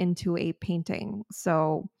painted into a painting.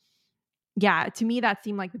 So yeah, to me, that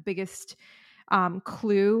seemed like the biggest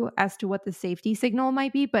clue as to what the safety signal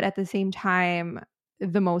might be, but at the same time,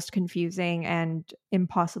 the most confusing and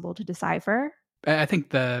impossible to decipher. I think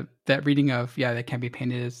that reading of that can be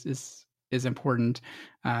painted is important,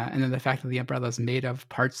 and then the fact that the umbrella is made of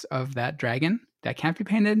parts of that dragon that can't be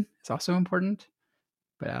painted is also important.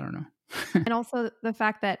 But I don't know. And also the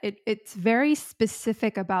fact that it's very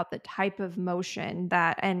specific about the type of motion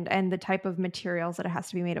that and the type of materials that it has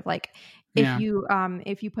to be made of. Like if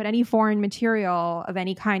you put any foreign material of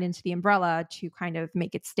any kind into the umbrella to kind of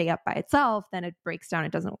make it stay up by itself, then it breaks down,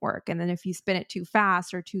 it doesn't work. And then if you spin it too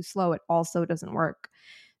fast or too slow, it also doesn't work.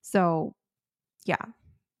 So yeah,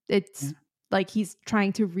 it's like he's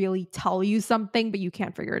trying to really tell you something, but you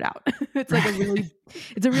can't figure it out. It's like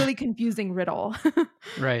it's a really confusing riddle.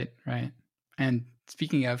 Right. And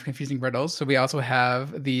speaking of confusing riddles, so we also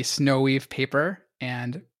have the Snowweave paper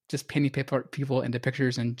and just painting people into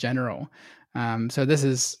pictures in general. So this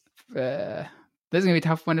is gonna be a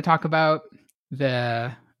tough one to talk about.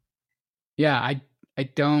 I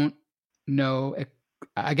don't know.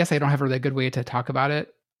 I guess I don't have a really good way to talk about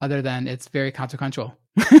it other than it's very consequential.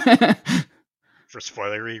 For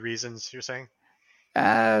spoilery reasons, you're saying?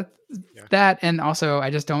 That, and also I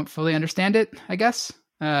just don't fully understand it, I guess.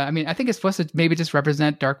 I mean, I think it's supposed to maybe just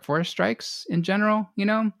represent dark forest strikes in general,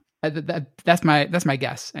 that's my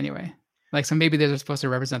guess anyway. Like, so maybe they're supposed to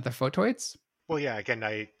represent the photoids. Well, yeah, again,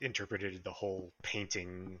 I interpreted the whole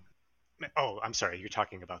painting. Oh, I'm sorry, you're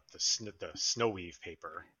talking about the Snowweave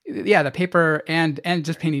paper. Yeah, the paper and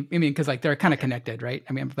just painting. I mean, because like they're kind of connected, right?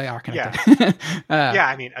 I mean, they are connected. Yeah.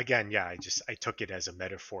 I mean, again, I took it as a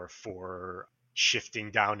metaphor for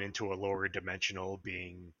shifting down into a lower dimensional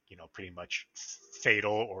being, pretty much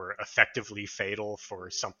fatal or effectively fatal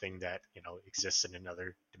for something that, exists in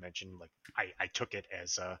another dimension. Like I took it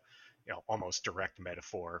as a, almost direct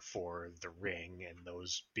metaphor for the ring and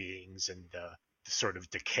those beings and the sort of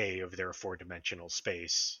decay of their four-dimensional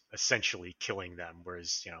space, essentially killing them.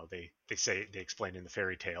 Whereas, they explain in the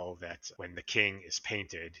fairy tale that when the king is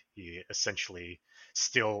painted, he essentially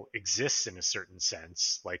still exists in a certain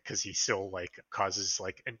sense, like because he still like causes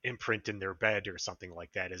like an imprint in their bed or something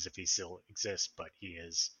like that, as if he still exists, but he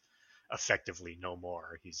is effectively no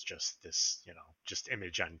more. He's just this, just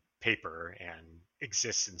image on paper and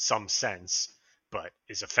exists in some sense, but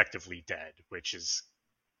is effectively dead, which is,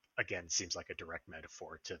 again, seems like a direct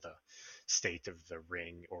metaphor to the state of the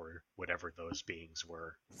ring or whatever those beings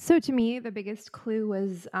were. So to me, the biggest clue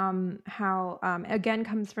was how, again,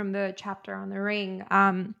 comes from the chapter on the ring,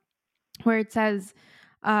 where it says,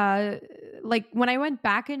 like when I went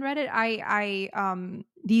back and read it, I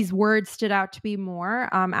these words stood out to be more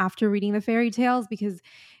after reading the fairy tales, because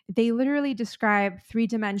they literally describe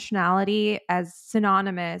three-dimensionality as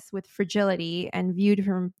synonymous with fragility, and viewed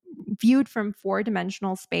from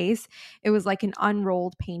four-dimensional space, it was like an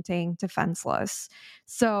unrolled painting, defenseless.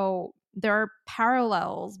 So there are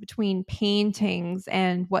parallels between paintings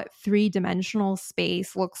and what three-dimensional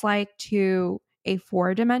space looks like to a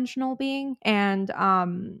four-dimensional being. And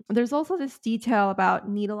there's also this detail about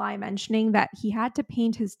Needle Eye mentioning that he had to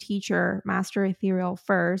paint his teacher, Master Ethereal,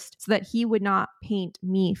 first so that he would not paint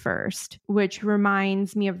me first, which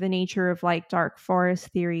reminds me of the nature of like dark forest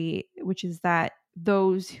theory, which is that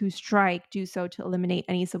those who strike do so to eliminate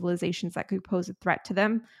any civilizations that could pose a threat to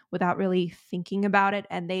them without really thinking about it.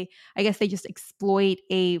 And I guess they just exploit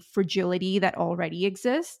a fragility that already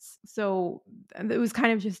exists. So it was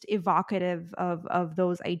kind of just evocative of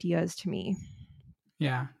those ideas to me.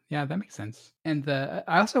 Yeah, that makes sense. And I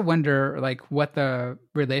also wonder like what the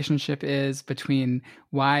relationship is between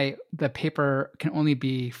why the paper can only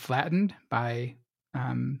be flattened by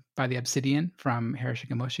the obsidian from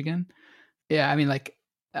Hiroshige Moshigen. Yeah, I mean, like,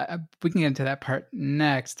 we can get into that part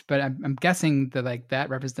next, but I'm guessing that like that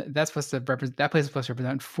place is supposed to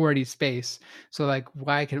represent 4D space. So like,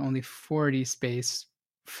 why can only 4D space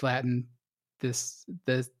flatten these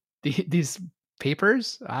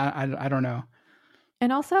papers? I don't know.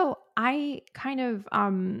 And also, I kind of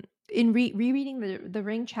in rereading the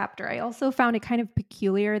Ring chapter, I also found it kind of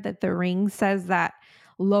peculiar that the Ring says that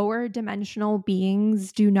lower dimensional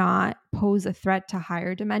beings do not pose a threat to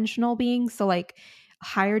higher dimensional beings. So like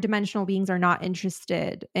higher dimensional beings are not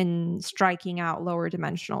interested in striking out lower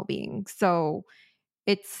dimensional beings. So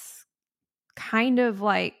it's kind of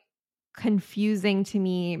like confusing to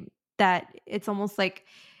me that it's almost like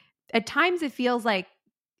at times it feels like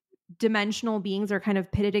dimensional beings are kind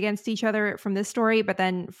of pitted against each other from this story, but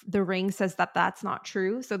then the Ring says that that's not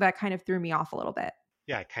true. So that kind of threw me off a little bit.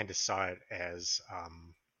 Yeah, I kind of saw it as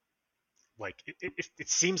like it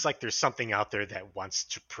seems like there's something out there that wants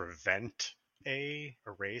to prevent a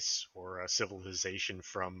race or a civilization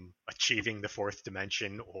from achieving the fourth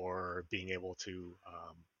dimension or being able to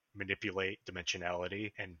manipulate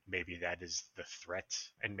dimensionality, and maybe that is the threat,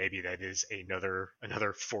 and maybe that is another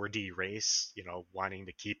 4D race, wanting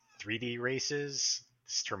to keep 3D races.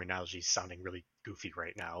 This terminology is sounding really goofy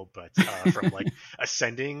right now, but from like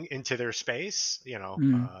ascending into their space,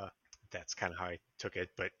 that's kind of how I took it.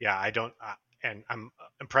 But yeah, I don't, and I'm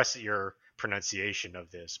impressed at your pronunciation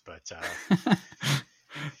of this, but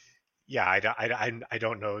yeah, I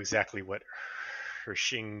don't know exactly what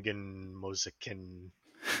Hershingen Mosakin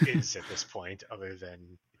is at this point, other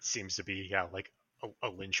than it seems to be like a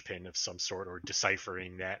linchpin of some sort, or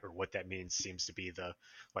deciphering that, or what that means seems to be the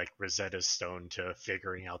like Rosetta Stone to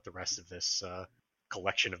figuring out the rest of this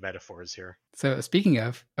collection of metaphors here. So speaking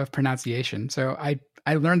of pronunciation, so I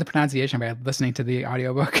learned the pronunciation by listening to the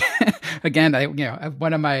audiobook. Again, I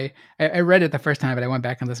read it the first time, but I went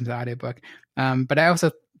back and listened to the audiobook. But I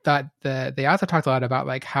also thought that they also talked a lot about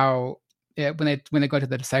like how when they go to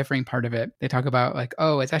the deciphering part of it, they talk about like,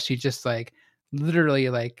 oh, it's actually just like literally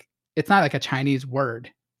like it's not like a Chinese word.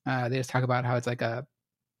 They just talk about how it's like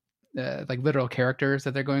like literal characters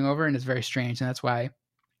that they're going over, and it's very strange, and that's why.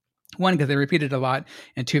 One, because they repeat it a lot,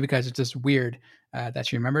 and two, because it's just weird that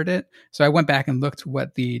she remembered it. So I went back and looked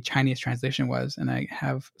what the Chinese translation was, and I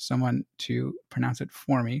have someone to pronounce it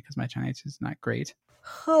for me because my Chinese is not great.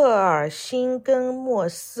 赫尔辛根莫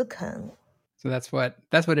斯肯. So that's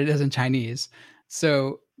what it is in Chinese.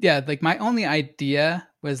 So yeah, like my only idea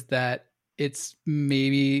was that it's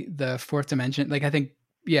maybe the fourth dimension. Like I think,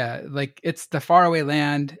 yeah, like it's the faraway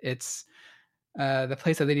land. It's the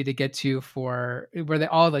place that they need to get to for where they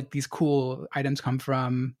all like these cool items come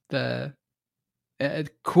from, the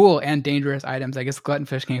cool and dangerous items. I guess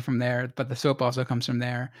gluttonfish came from there, but the soap also comes from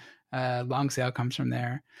there. Longsail comes from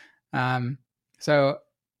there. So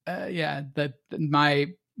my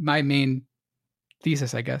main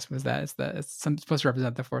thesis, I guess, was that it's supposed to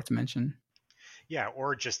represent the fourth dimension. Yeah,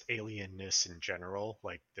 or just alienness in general.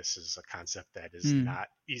 Like this is a concept that is not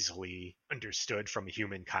easily understood from a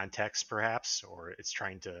human context, perhaps, or it's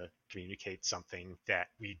trying to communicate something that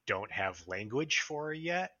we don't have language for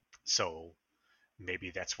yet. So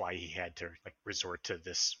maybe that's why he had to like resort to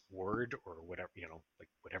this word or whatever, like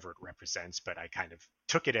whatever it represents. But I kind of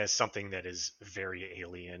took it as something that is very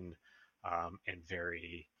alien, and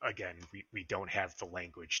very, again, we don't have the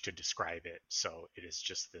language to describe it. So it is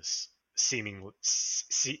just this seemingly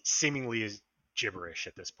is gibberish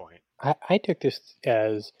at this point. I took this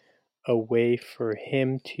as a way for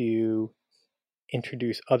him to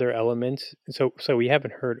introduce other elements. So we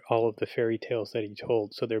haven't heard all of the fairy tales that he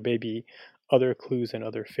told. So there may be other clues in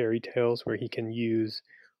other fairy tales where he can use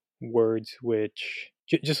words which,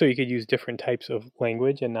 just so he could use different types of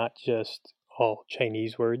language and not just all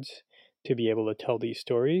Chinese words to be able to tell these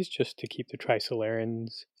stories, just to keep the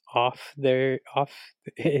Trisolarans off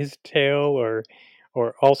his tail,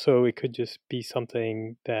 or also it could just be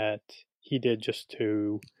something that he did just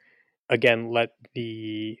to, again, let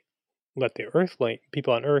the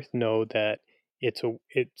people on Earth know that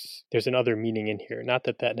there's another meaning in here. Not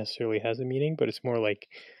that necessarily has a meaning, but it's more like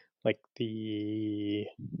the,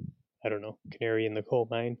 I don't know, canary in the coal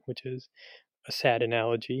mine, which is a sad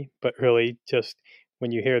analogy, but really just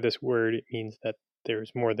when you hear this word, it means that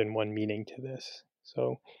there's more than one meaning to this.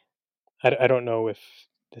 So I don't know if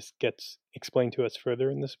this gets explained to us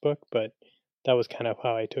further in this book, but that was kind of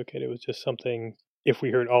how I took it. It was just something, if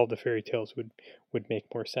we heard all the fairy tales, would make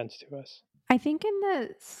more sense to us. I think in the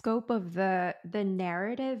scope of the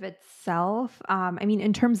narrative itself, I mean,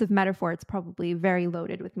 in terms of metaphor, it's probably very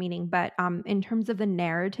loaded with meaning. But in terms of the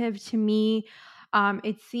narrative, to me,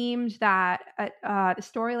 It seemed that the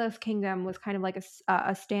Storyless Kingdom was kind of like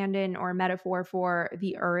a stand-in or a metaphor for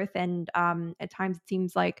the Earth, and at times it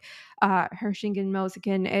seems like Hershingen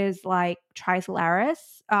Mosekin is like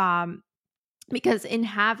Trisolaris. Because in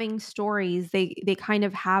having stories, they kind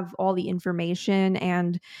of have all the information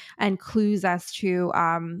and clues as to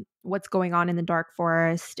what's going on in the Dark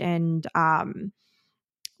Forest, and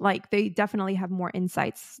like they definitely have more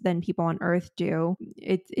insights than people on Earth do.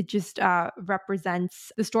 It just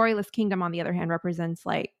represents the Storyless Kingdom. On the other hand, represents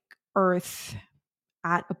like Earth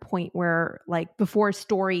at a point where, like, before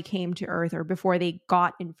story came to Earth, or before they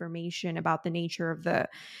got information about the nature of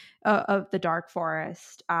the Dark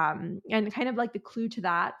Forest. And kind of like the clue to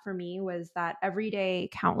that for me was that every day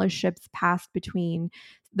countless ships passed between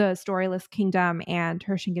the Storyless Kingdom and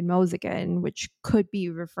Hershingen Mosekin, which could be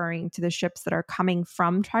referring to the ships that are coming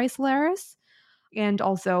from Trisolaris. And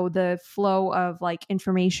also the flow of like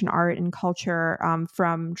information, art, and culture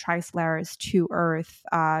from Trisolaris to Earth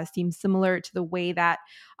seems similar to the way that,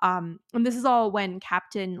 and this is all when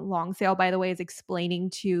Captain Longsail, by the way, is explaining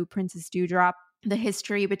to Princess Dewdrop the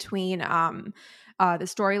history between the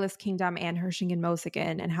Storyless Kingdom and Hershingen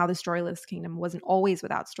Mosekin, and how the Storyless Kingdom wasn't always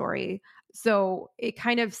without story. So it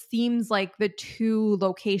kind of seems like the two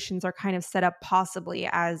locations are kind of set up possibly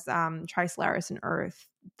as Trisolaris and Earth.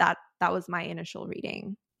 That was my initial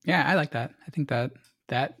reading. Yeah, I like that. I think that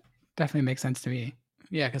definitely makes sense to me.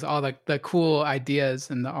 Yeah, because all the cool ideas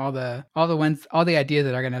and all the ideas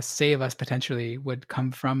that are going to save us potentially would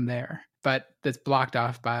come from there, but that's blocked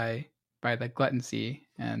off by the Glutton Sea.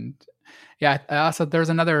 And yeah, also there's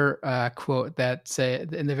another quote that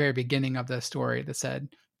said in the very beginning of the story that said,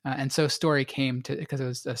 and so story came to, because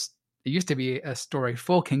it used to be a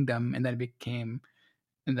storyful kingdom, and then it came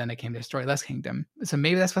to Storyless Kingdom. So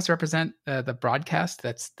maybe that's supposed to represent the broadcast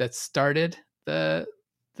that started the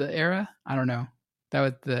era. I don't know. That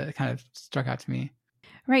was the kind of struck out to me.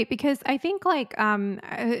 Right, because I think like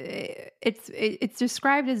it's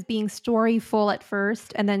described as being storyful at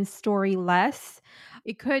first and then storyless.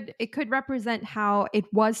 It could represent how it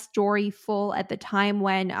was storyful at the time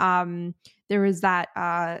when there was that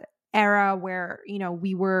era where, you know,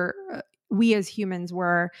 we as humans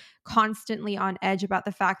were constantly on edge about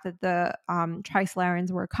the fact that the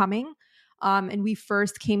Trisolarans were coming. And we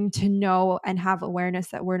first came to know and have awareness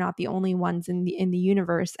that we're not the only ones in the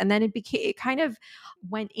universe. And then it kind of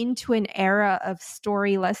went into an era of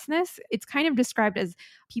storylessness. It's kind of described as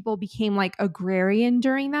people became like agrarian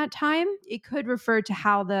during that time. It could refer to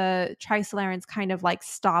how the Trisolarans kind of like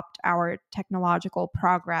stopped our technological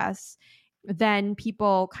progress. Then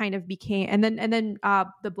people kind of became, and then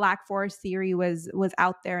the Black Forest theory was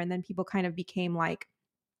out there, and then people kind of became like,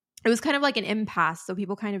 it was kind of like an impasse. So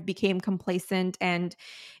people kind of became complacent and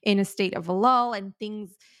in a state of a lull, and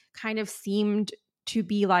things kind of seemed to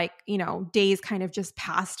be like, you know, days kind of just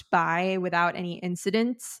passed by without any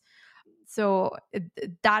incidents. So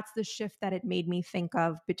that's the shift that it made me think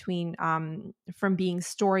of between from being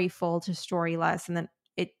storyful to storyless, and then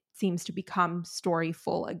it seems to become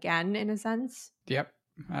storyful again in a sense. Yep.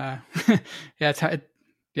 Yeah, it's hard.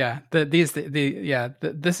 Yeah,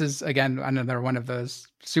 this is again another one of those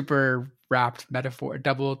super wrapped metaphor,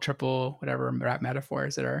 double, triple, whatever wrapped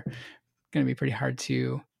metaphors that are going to be pretty hard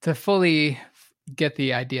to fully get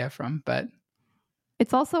the idea from. But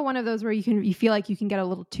it's also one of those where you feel like you can get a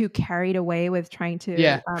little too carried away with trying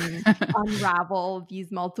to unravel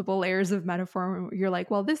these multiple layers of metaphor. You're like,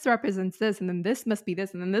 well, this represents this, and then this must be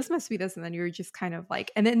this, and then this must be this, and then you're just kind of like,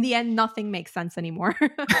 and then in the end, nothing makes sense anymore.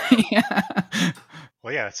 Yeah.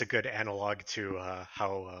 Well, yeah, it's a good analog to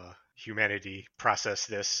how humanity processed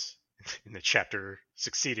this in the chapter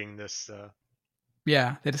succeeding this.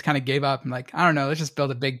 Yeah, they just kind of gave up and like, I don't know, let's just build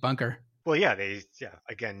a big bunker. Well, yeah, they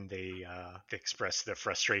express the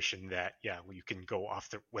frustration that you can go off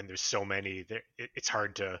when there's so many. It's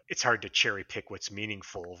hard to cherry pick what's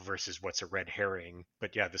meaningful versus what's a red herring.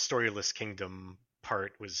 But yeah, the Storyless Kingdom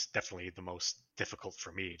part was definitely the most difficult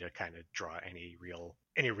for me to kind of draw any real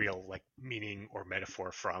like meaning or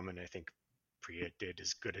metaphor from, and I think Priya did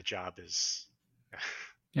as good a job as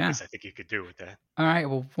I think you could do with that. All right,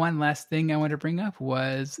 well, one last thing I want to bring up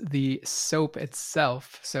was the soap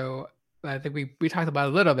itself. So I think we talked about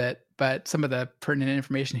it a little bit, but some of the pertinent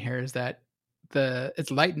information here is that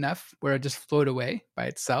it's light enough where it just float away by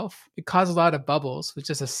itself. It causes a lot of bubbles with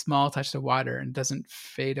just a small touch of water and doesn't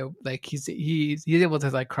fade. Like he's able to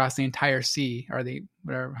like cross the entire sea,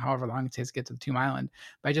 or however long it takes to get to the Tomb Island,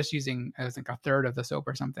 by just using, I think, a third of the soap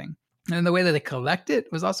or something. And the way that they collect it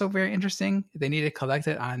was also very interesting. They need to collect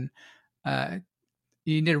it on,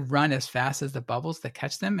 you need to run as fast as the bubbles to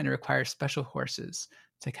catch them, and it requires special horses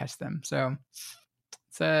to catch them. So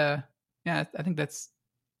I think that's,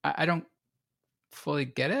 I don't fully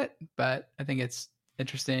get it, but I think it's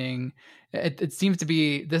interesting. It seems to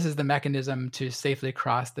be, this is the mechanism to safely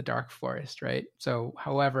cross the dark forest, right? So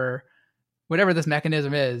whatever this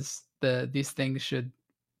mechanism is, these things should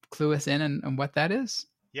clue us in on what that is.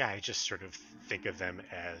 Yeah, I just sort of think of them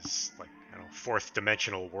as like, fourth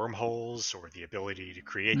dimensional wormholes, or the ability to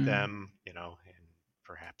create them, and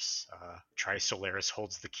perhaps Trisolaris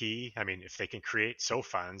holds the key. I mean, if they can create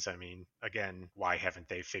Sophons, I mean, again, why haven't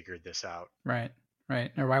they figured this out? Right.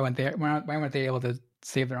 Or why weren't they able to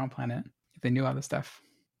save their own planet if they knew all this stuff?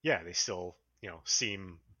 Yeah, they still,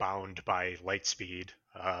 seem bound by light speed,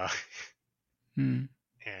 and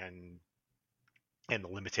the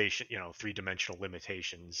limitation, three-dimensional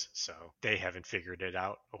limitations. So they haven't figured it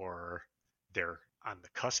out, or they're on the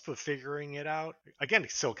cusp of figuring it out. Again,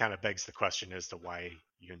 it still kind of begs the question as to why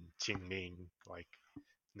Yun Ting-ming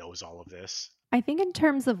knows all of this. I think in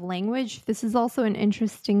terms of language, this is also an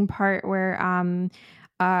interesting part where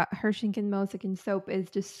Hershinkin, Mosik, and Soap is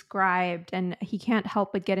described, and he can't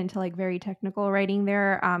help but get into very technical writing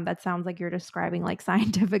there. That sounds like you're describing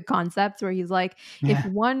scientific concepts, where he's like, if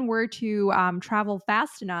one were to travel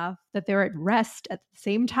fast enough that they're at rest at the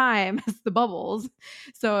same time as the bubbles.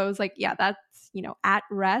 So I was like, yeah, that's, at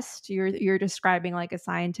rest, you're describing a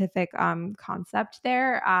scientific concept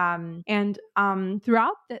there. And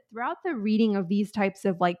throughout the reading of these types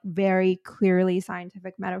of very clearly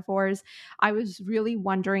scientific metaphors, I was really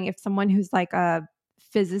wondering if someone who's a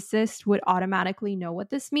physicist would automatically know what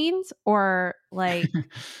this means, or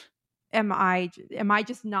am I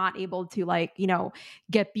just not able to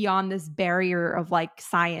get beyond this barrier of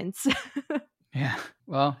science? Yeah.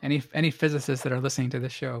 Well, any physicists that are listening to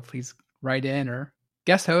this show, please write in or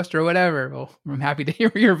guest host or whatever. Well, I'm happy to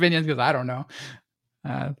hear your opinions, because I don't know.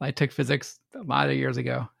 I took physics a lot of years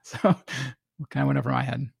ago, so it kind of went over my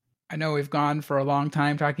head. I know we've gone for a long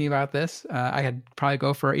time talking about this. I could probably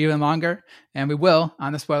go for even longer, and we will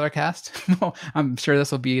on the spoiler cast. I'm sure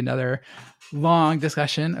this will be another long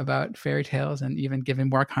discussion about fairy tales, and even giving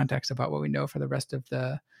more context about what we know for the rest of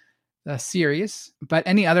the series. But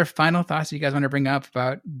any other final thoughts you guys want to bring up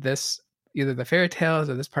about this, either the fairy tales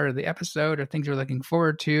or this part of the episode, or things you're looking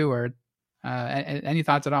forward to, or any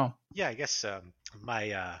thoughts at all? Yeah, I guess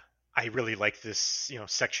I really like this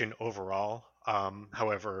section overall.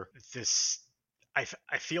 However, I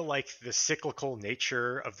feel like the cyclical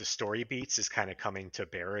nature of the story beats is kind of coming to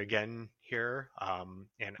bear again here.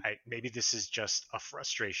 And maybe this is just a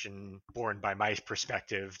frustration born by my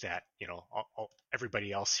perspective that,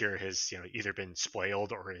 everybody else here has, either been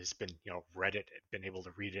spoiled or has been, been able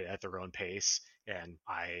to read it at their own pace. And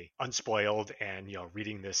I unspoiled and,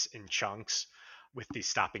 reading this in chunks with these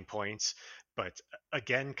stopping points. But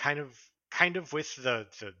again, kind of with the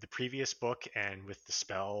previous book and with the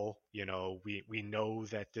spell, we know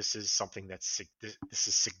that this is something this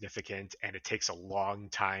is significant, and it takes a long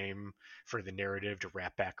time for the narrative to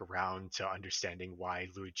wrap back around to understanding why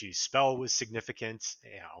Luigi's spell was significant.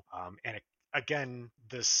 Again,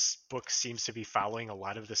 this book seems to be following a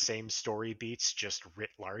lot of the same story beats, just writ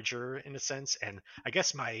larger in a sense. And I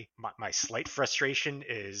guess my slight frustration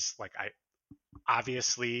is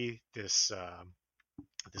obviously this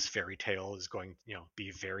fairy tale is going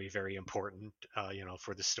be very, very important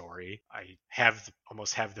for the story. I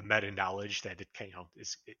almost have the meta knowledge that it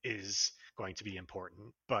is going to be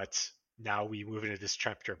important. But now we move into this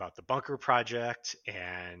chapter about the bunker project,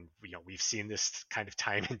 and we've seen this kind of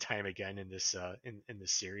time and time again in this in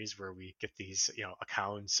this series, where we get these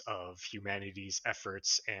accounts of humanity's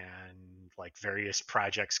efforts and various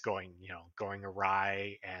projects going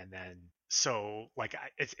awry. And then so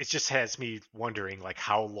it just has me wondering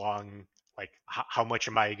how long, how much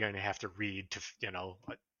am I going to have to read to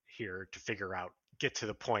here to figure out, get to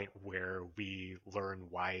the point where we learn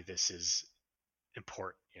why this is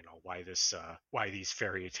important, why these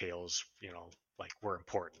fairy tales were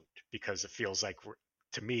important, because it feels like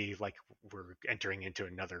we're entering into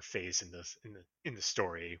another phase in the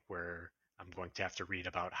story where I'm going to have to read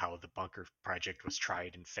about how the bunker project was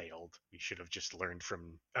tried and failed. We should have just learned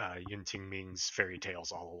from Yun Ting-ming's fairy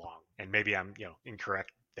tales all along. And maybe I'm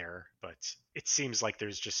incorrect there, but it seems like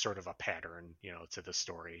there's just sort of a pattern to the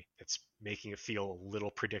story that's making it feel a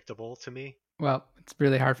little predictable to me. Well, it's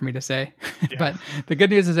really hard for me to say. Yeah. But the good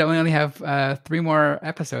news is that we only have 3 more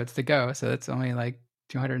episodes to go, so that's only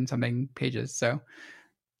 200 and something pages. So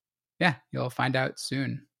yeah, you'll find out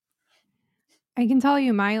soon. I can tell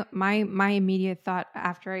you my immediate thought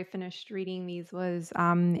after I finished reading these was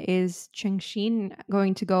is Chengxin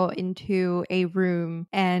going to go into a room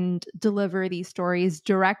and deliver these stories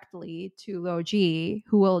directly to Luo Ji,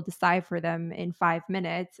 who will decipher them in 5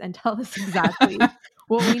 minutes and tell us exactly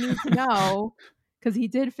what we need to know, because he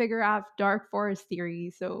did figure out Dark Forest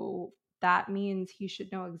theory, so that means he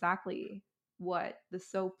should know exactly what the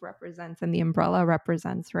soap represents and the umbrella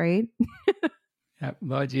represents, right? Yeah,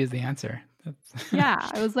 Luo Ji is the answer. Yeah,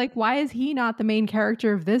 I was like, why is he not the main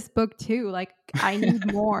character of this book too? Like, I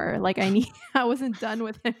need more. Like, I wasn't done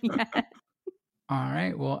with him yet. All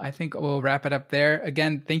right. Well, I think we'll wrap it up there.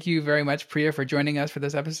 Again, thank you very much, Priya, for joining us for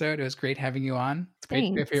this episode. It was great having you on. It's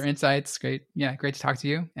great for your insights. Great to talk to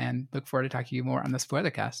you, and look forward to talking to you more on the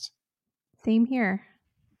Spoilercast. Same here.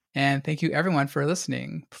 And thank you everyone for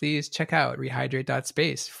listening. Please check out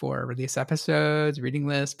rehydrate.space for release episodes, reading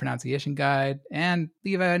lists, pronunciation guide, and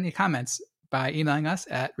leave any comments by emailing us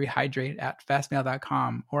at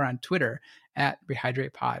rehydrate@fastmail.com or on Twitter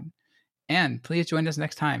 @rehydratepod. And please join us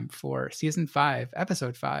next time for Season 5,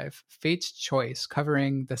 Episode 5, Fate's Choice,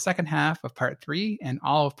 covering the second half of Part 3 and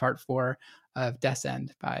all of Part 4 of Death's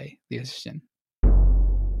End by Liu Cixin.